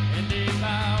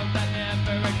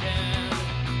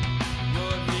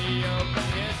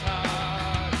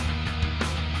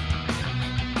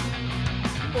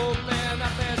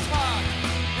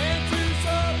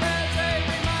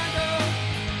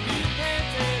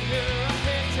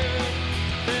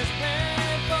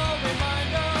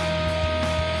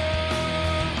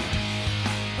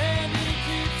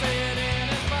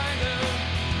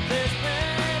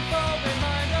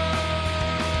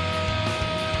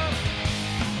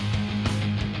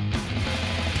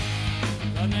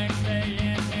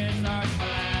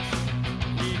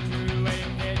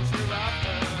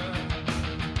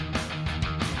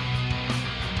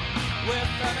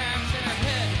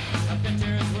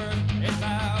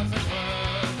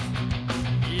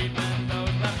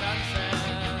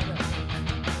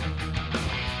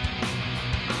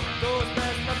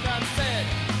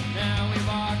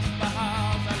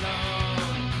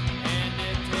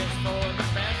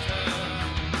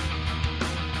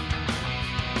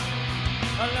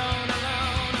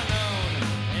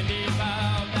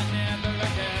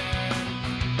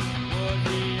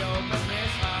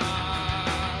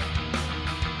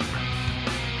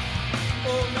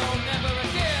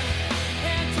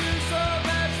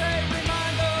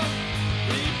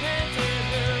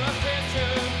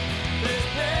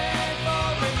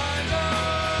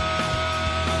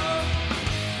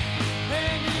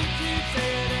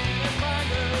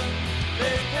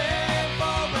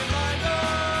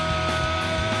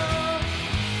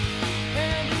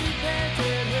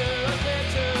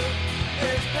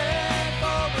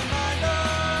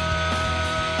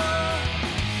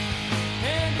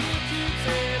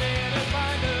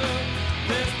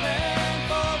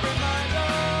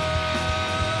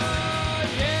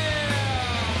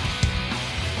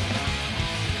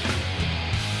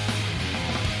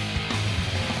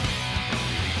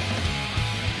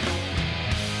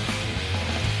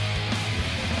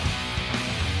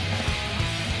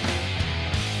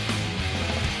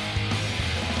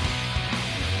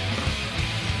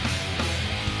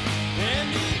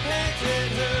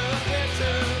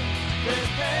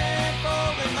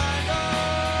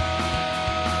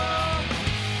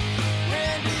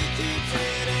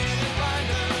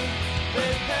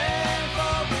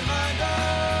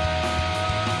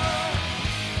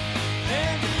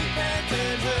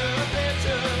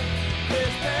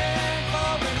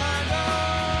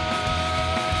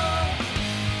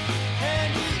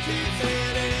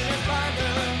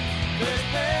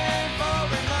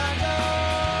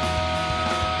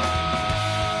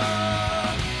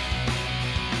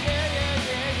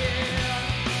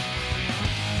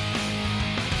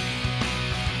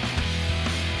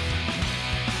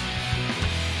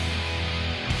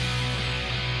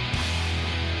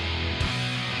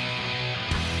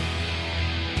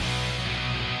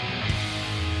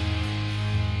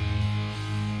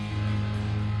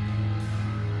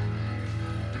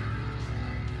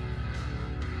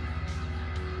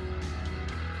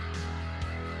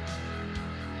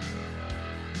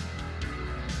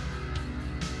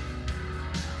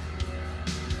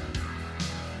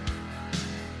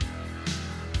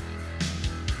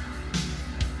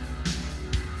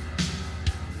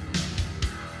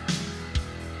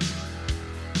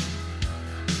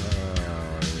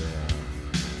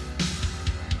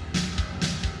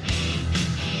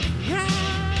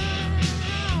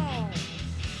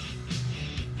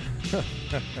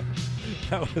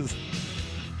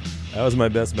That was my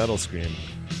best metal scream.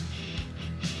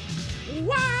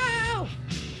 Wow!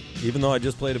 Even though I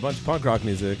just played a bunch of punk rock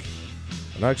music.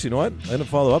 And actually, you know what? I'm going to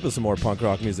follow up with some more punk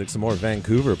rock music, some more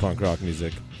Vancouver punk rock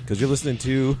music. Because you're listening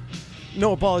to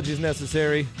No Apologies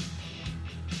Necessary.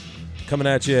 Coming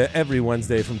at you every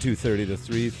Wednesday from 2:30 to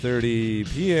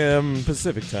 3:30 p.m.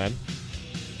 Pacific time.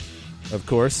 Of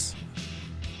course.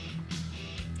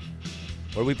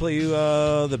 Where we play you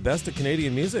the best of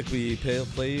Canadian music. We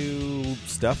play you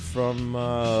stuff from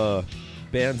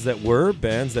bands that were,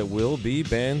 bands that will be,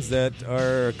 bands that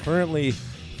are currently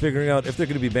figuring out if they're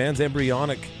going to be bands,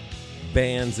 embryonic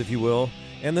bands, if you will.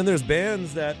 And then there's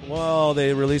bands that, well,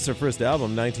 they released their first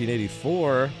album,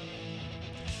 1984,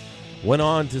 went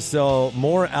on to sell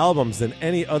more albums than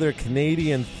any other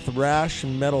Canadian thrash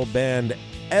metal band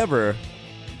ever.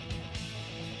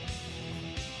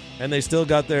 And they still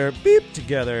got their beep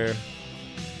together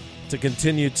to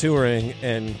continue touring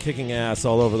and kicking ass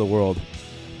all over the world.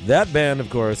 That band,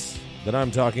 of course, that I'm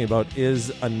talking about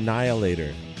is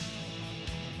Annihilator.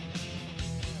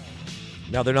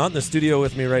 Now, they're not in the studio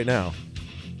with me right now.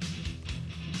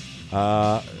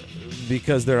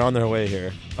 Because they're on their way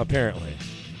here, apparently.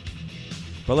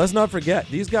 But let's not forget,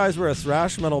 these guys were a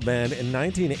thrash metal band in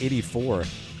 1984.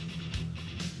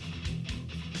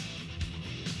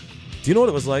 Do you know what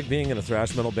it was like being in a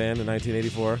thrash metal band in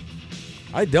 1984?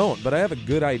 I don't, but I have a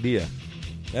good idea.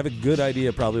 I have a good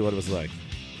idea probably what it was like.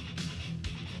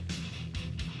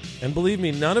 And believe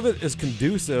me, none of it is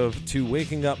conducive to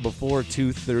waking up before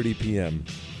 2:30 p.m.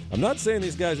 I'm not saying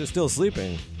these guys are still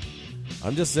sleeping.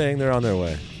 I'm just saying they're on their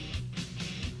way.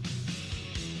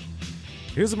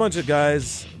 Here's a bunch of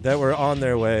guys that were on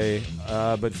their way,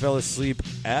 but fell asleep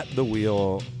at the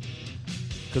wheel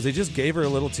because they just gave her a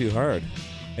little too hard.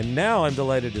 And now I'm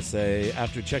delighted to say,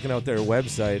 after checking out their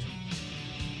website,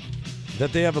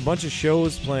 that they have a bunch of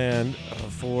shows planned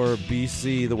for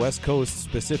BC, the West Coast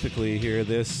specifically, here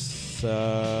this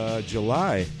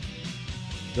July.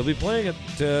 They'll be playing at,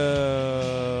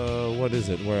 what is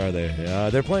it? Where are they?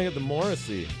 They're playing at the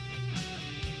Morrissey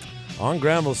on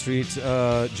Granville Street,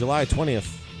 July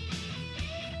 20th.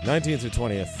 19th or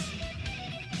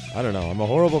 20th. I don't know. I'm a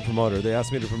horrible promoter. They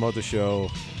asked me to promote the show,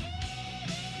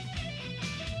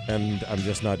 and I'm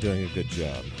just not doing a good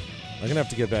job. I'm going to have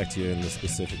to get back to you in the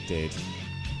specific date.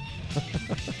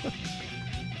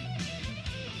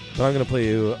 But I'm going to play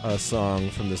you a song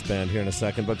from this band here in a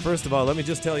second. But first of all, let me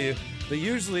just tell you that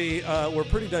usually we're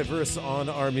pretty diverse on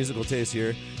our musical taste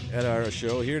here at our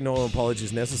show here. No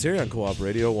Apologies Necessary on Co-op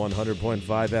Radio 100.5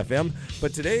 FM.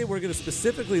 But today we're going to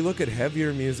specifically look at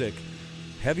heavier music.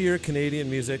 Heavier Canadian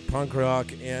music, punk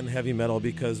rock, and heavy metal,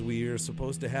 because we are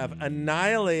supposed to have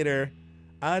Annihilator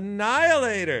on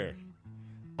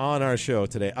our show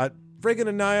today. Friggin'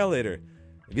 Annihilator.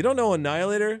 If you don't know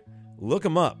Annihilator, look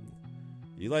them up.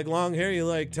 You like long hair? You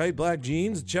like tight black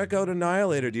jeans? Check out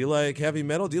Annihilator. Do you like heavy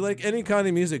metal? Do you like any kind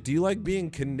of music? Do you like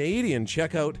being Canadian?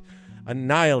 Check out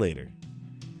Annihilator.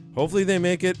 Hopefully they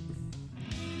make it.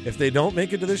 If they don't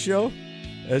make it to this show,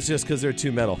 it's just because they're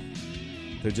too metal.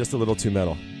 They're just a little too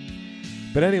metal.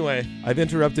 But anyway, I've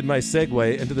interrupted my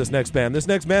segue into this next band. This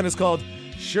next band is called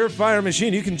Surefire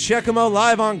Machine. You can check them out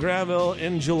live on Granville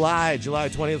in July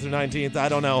 20th or 19th. I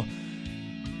don't know.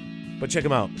 But check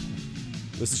them out.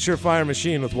 This is Surefire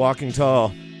Machine with Walking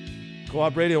Tall.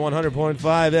 Co-op Radio 100.5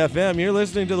 FM. You're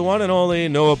listening to the one and only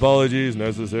No Apologies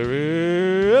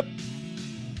Necessary. Yep.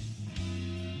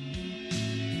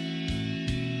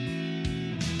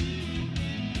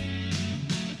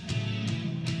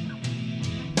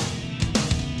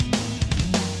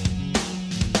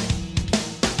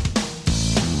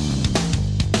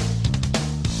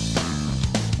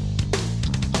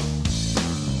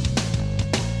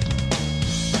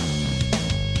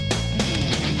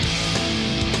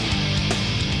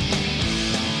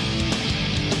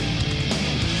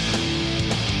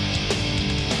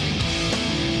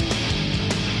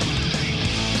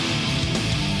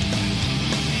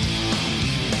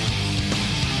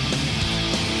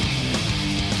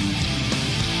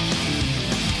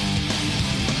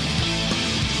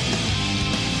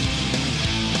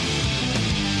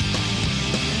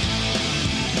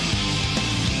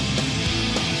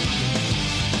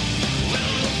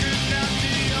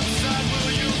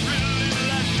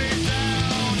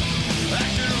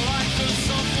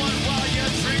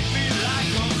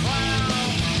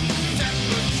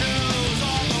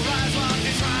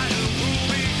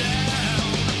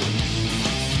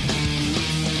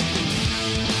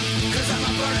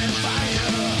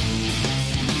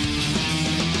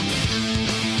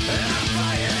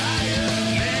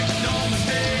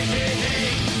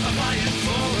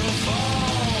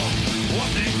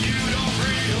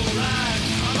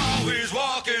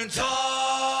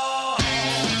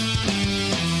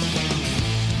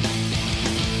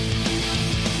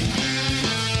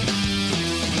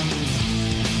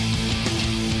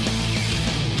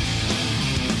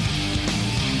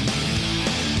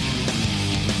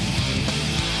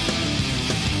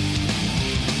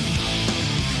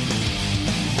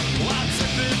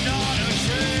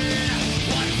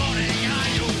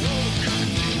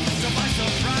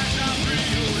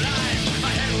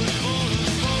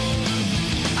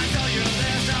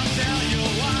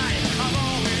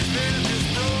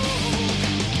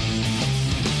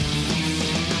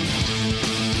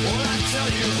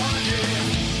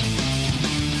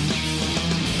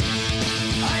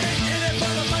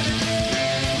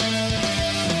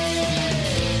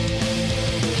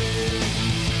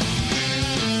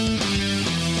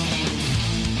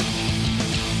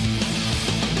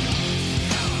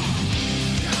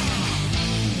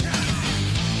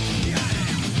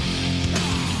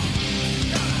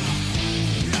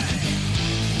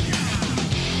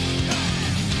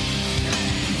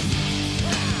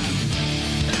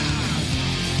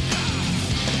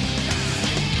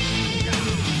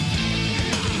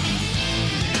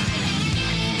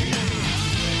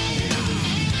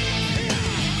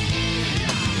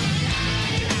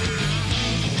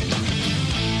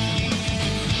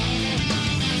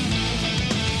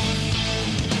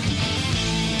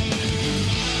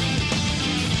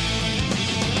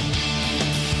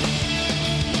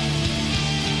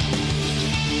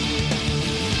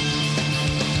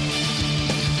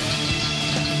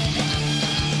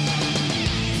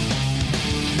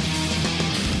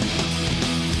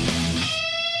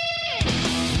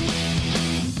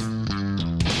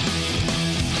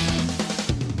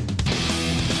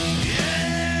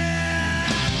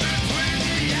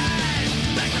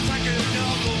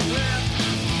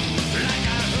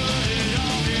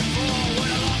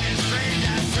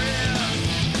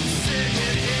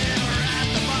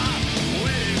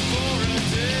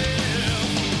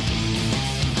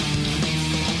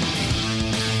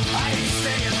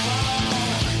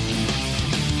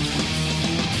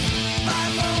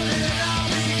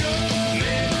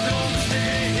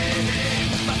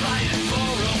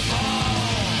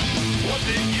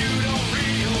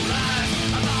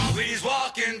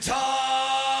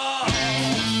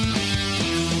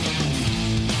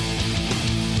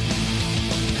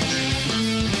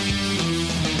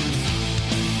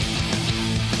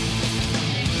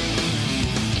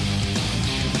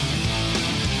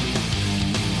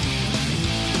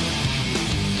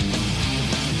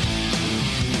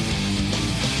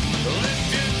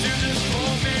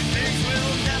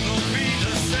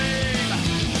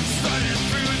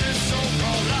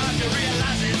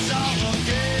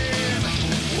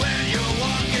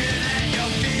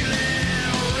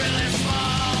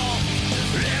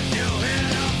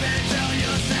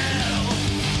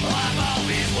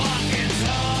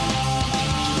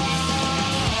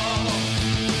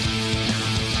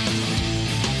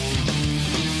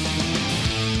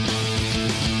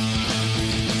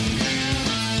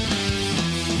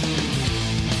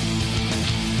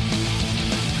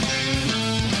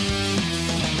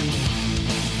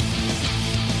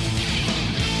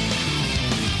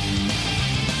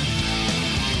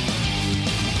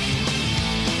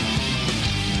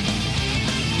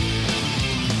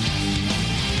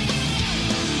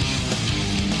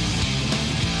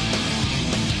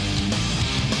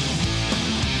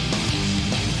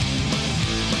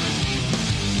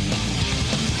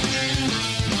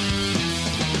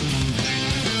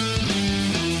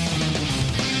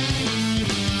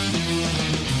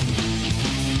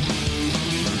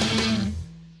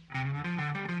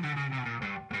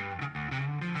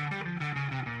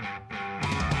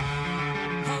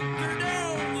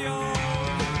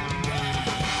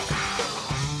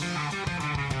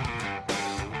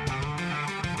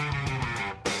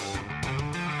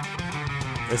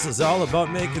 This is all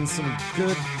about making some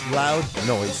good, loud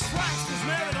noise. Christ was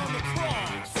married on the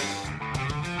cross.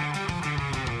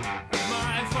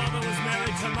 My father was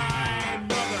married to my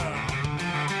mother.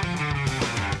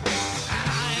 And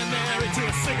I am married to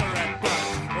a cigarette butt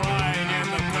lying in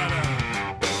the gutter.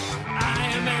 I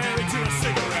am married to a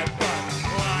cigarette butt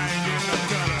lying in the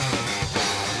gutter.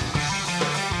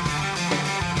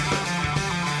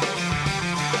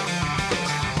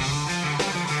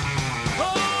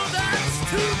 Oh, that's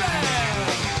too bad.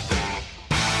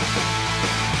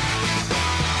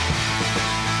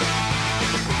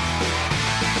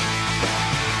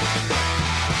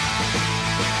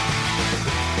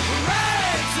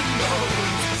 Rags and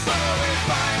bones, are we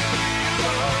finally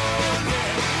alone?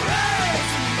 Yeah,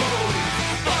 rags and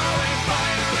bones, are we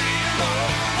finally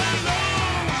alone?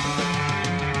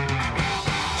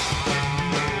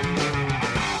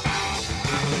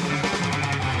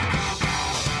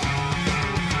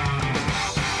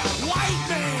 White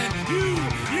man, you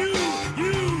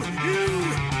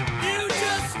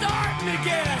just starting to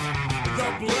get the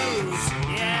blues.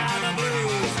 Yeah, the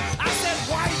blues. I said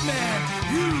white man,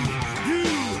 you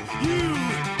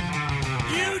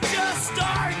just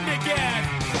starting to get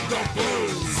the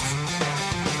blues.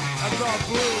 The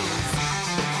blues.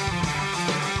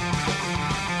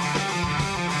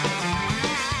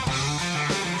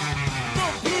 The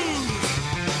blues.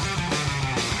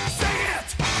 Say it.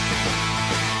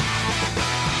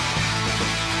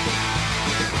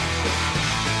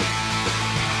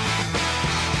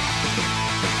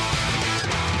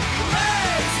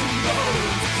 Rags and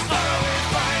bones, are we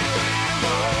finally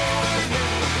alone?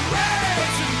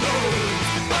 Rags and bones,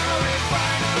 are we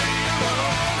finally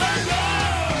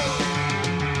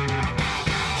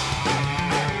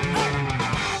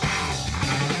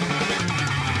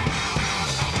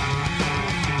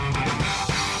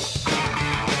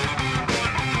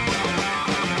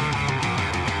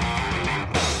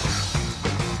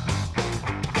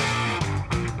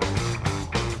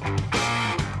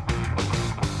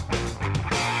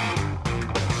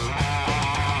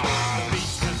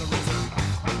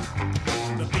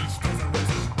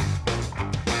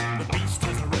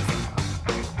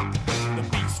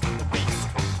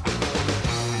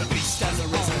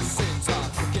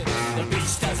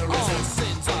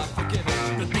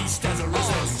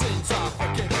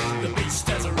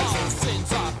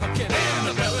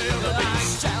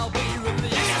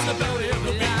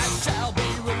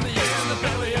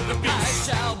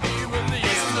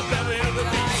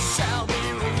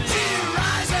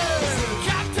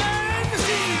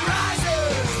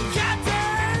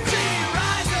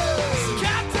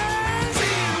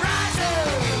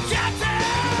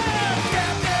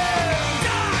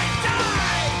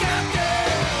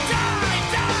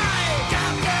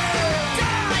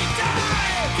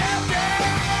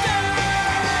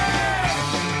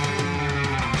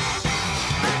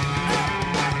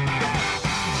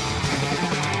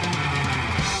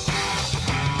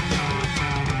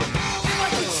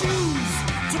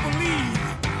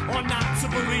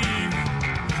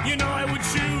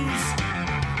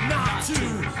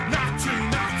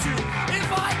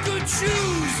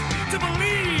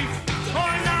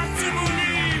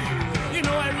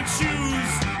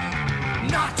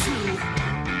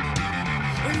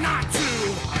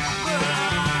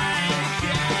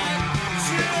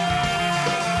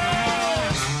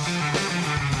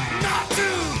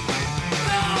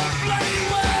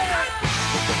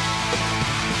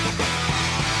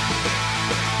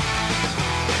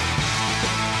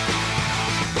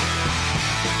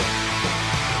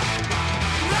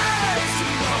Rags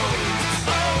and bones,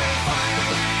 are we finally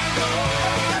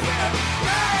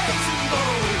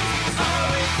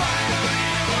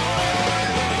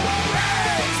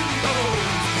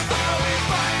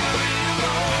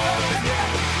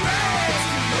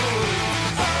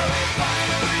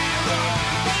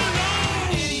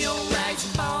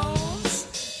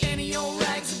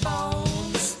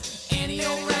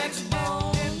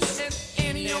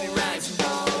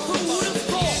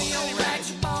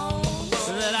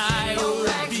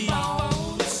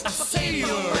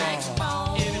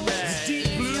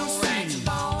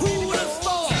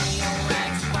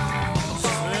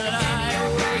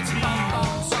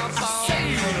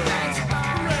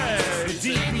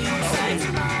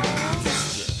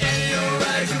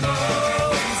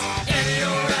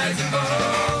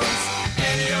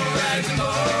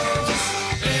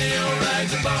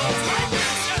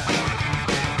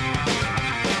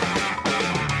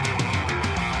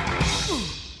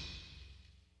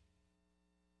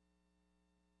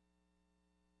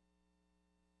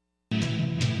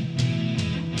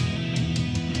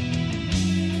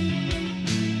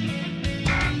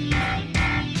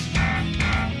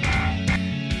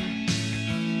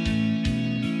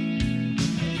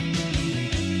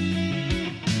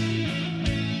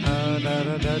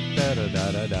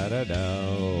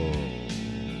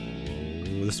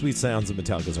The sweet sounds of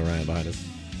Metallica's Orion behind us.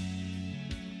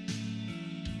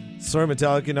 Sorry,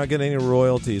 Metallica, you're not getting any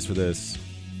royalties for this.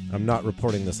 I'm not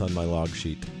reporting this on my log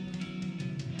sheet.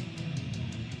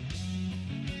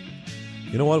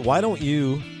 You know what? Why don't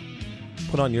you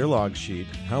put on your log sheet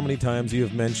how many times you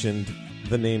have mentioned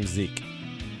the name Zeke?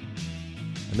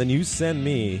 And then you send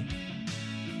me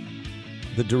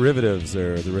the derivatives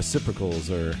or the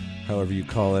reciprocals or however you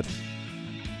call it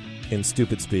in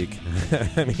stupid speak.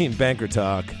 I mean, banker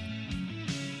talk.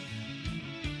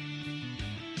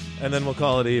 And then we'll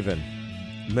call it even.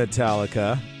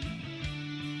 Metallica.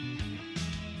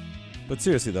 But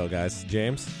seriously though, guys,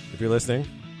 James, if you're listening,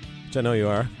 which I know you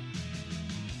are,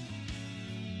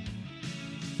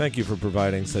 thank you for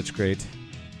providing such great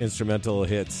instrumental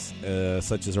hits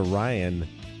such as Orion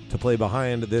to play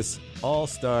behind this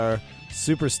all-star,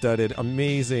 super-studded,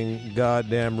 amazing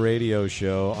goddamn radio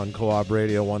show on Co-op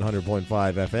Radio 100.5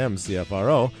 FM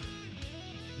CFRO,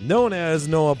 known as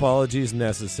No Apologies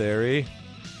Necessary,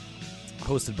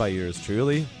 hosted by yours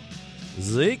truly,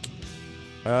 Zeke.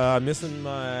 Missing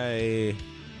my...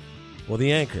 Well,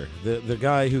 the anchor, the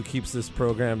guy who keeps this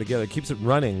program together, keeps it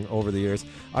running over the years.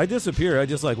 I disappear. I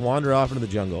just, wander off into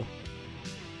the jungle.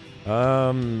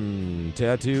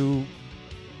 Tattoo...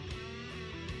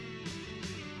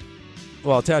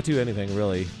 Well, tattoo anything,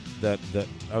 really, that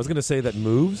I was going to say that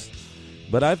moves,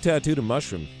 but I've tattooed a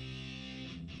mushroom,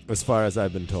 as far as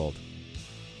I've been told.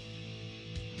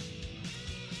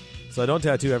 So I don't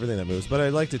tattoo everything that moves, but I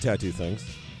like to tattoo things.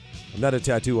 I'm not a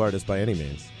tattoo artist by any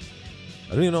means.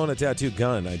 I don't even own a tattoo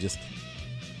gun. I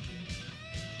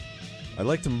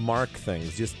like to mark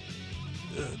things. Just,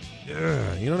 you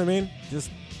know what I mean? Just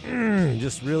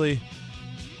really,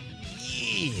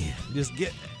 just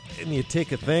get, and you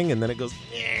take a thing, and then it goes,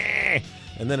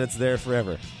 and then it's there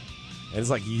forever. And it's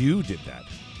like you did that.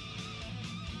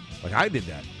 Like I did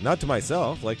that. Not to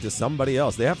myself, like to somebody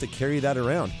else. They have to carry that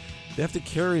around. They have to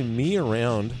carry me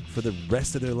around for the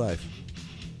rest of their life.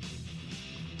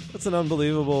 That's an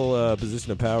unbelievable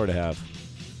position of power to have.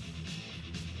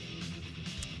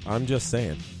 I'm just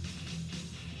saying.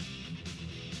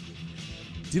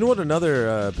 Do you know what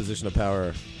another position of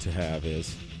power to have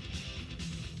is?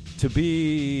 To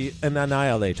be an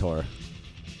annihilator.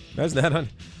 Imagine that on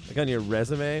your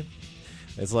resume.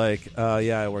 It's like,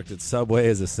 yeah, I worked at Subway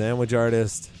as a sandwich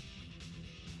artist.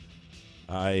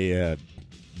 I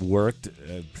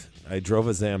drove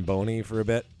a Zamboni for a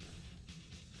bit.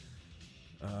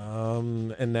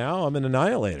 And now I'm an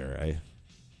annihilator.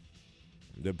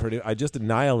 I just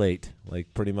annihilate,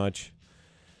 pretty much.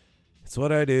 It's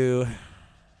what I do.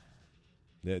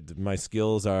 My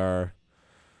skills are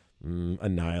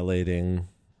annihilating,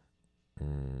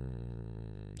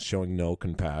 showing no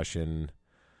compassion,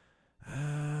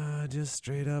 just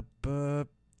straight up,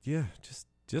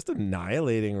 just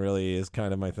annihilating really is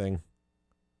kind of my thing.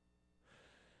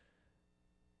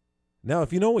 Now,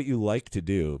 if you know what you like to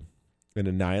do, and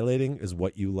annihilating is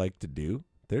what you like to do,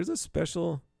 there's a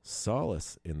special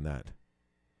solace in that.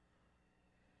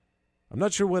 I'm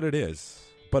not sure what it is,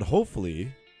 but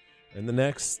hopefully in the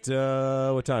next,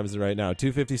 what time is it right now?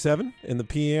 2:57 in the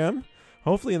PM?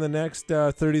 Hopefully in the next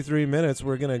 33 minutes,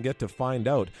 we're going to get to find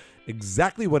out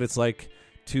exactly what it's like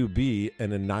to be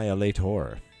an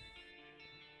annihilator.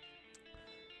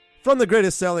 From the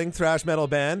greatest selling thrash metal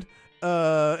band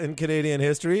in Canadian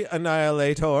history,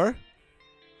 Annihilator.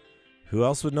 Who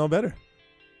else would know better?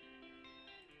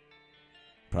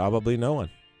 Probably no one.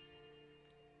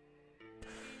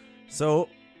 So,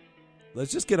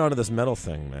 let's just get onto this metal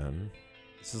thing, man.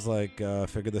 This is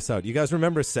figure this out. You guys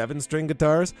remember 7-string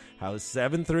guitars? How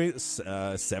 7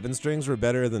 strings were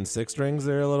better than 6 strings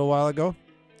there a little while ago?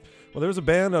 Well, there was a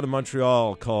band out of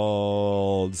Montreal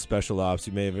called Special Ops.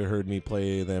 You may have heard me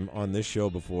play them on this show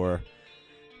before.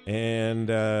 And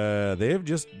they have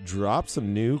just dropped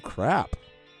some new crap.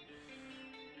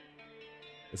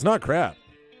 It's not crap.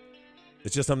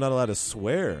 It's just I'm not allowed to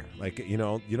swear. You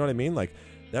know what I mean?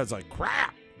 That's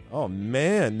crap. Oh,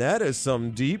 man, that is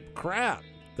some deep crap.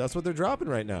 That's what they're dropping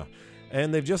right now.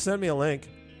 And they've just sent me a link.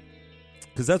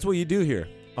 Because that's what you do here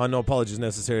on No Apologies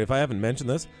Necessary. If I haven't mentioned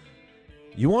this,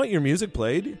 you want your music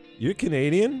played? You're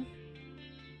Canadian?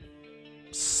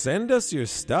 Send us your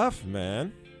stuff,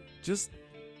 man. Just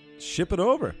ship it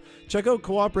over. Check out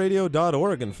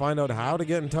coopradio.org and find out how to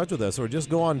get in touch with us. Or just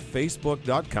go on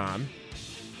facebook.com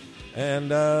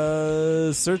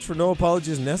and search for No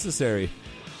Apologies Necessary.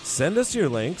 Send us your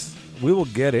links. We will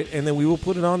get it, and then we will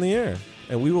put it on the air.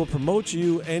 And we will promote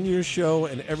you and your show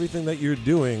and everything that you're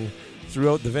doing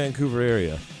throughout the Vancouver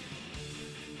area.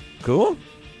 Cool?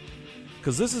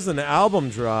 because this is an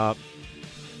album drop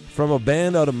from a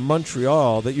band out of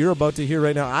Montreal that you're about to hear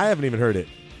right now. I haven't even heard it.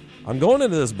 I'm going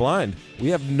into this blind. We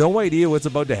have no idea what's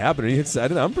about to happen. Are you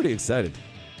excited? I'm pretty excited.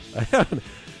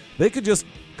 They could just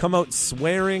come out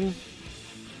swearing,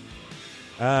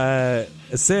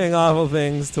 saying awful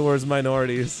things towards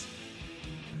minorities.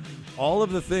 All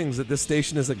of the things that this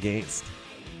station is against.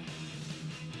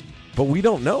 But we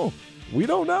don't know. We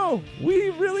don't know. We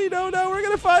really don't know. We're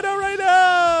going to find out right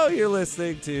now. You're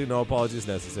listening to No Apologies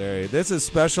Necessary. This is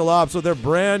Special Ops with their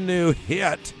brand new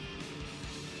hit,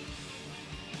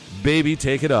 Baby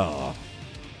Take It All.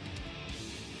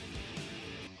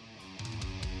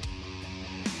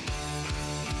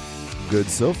 Good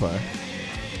so far.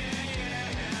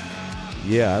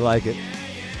 Yeah, I like it.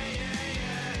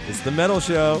 It's the Metal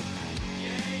Show.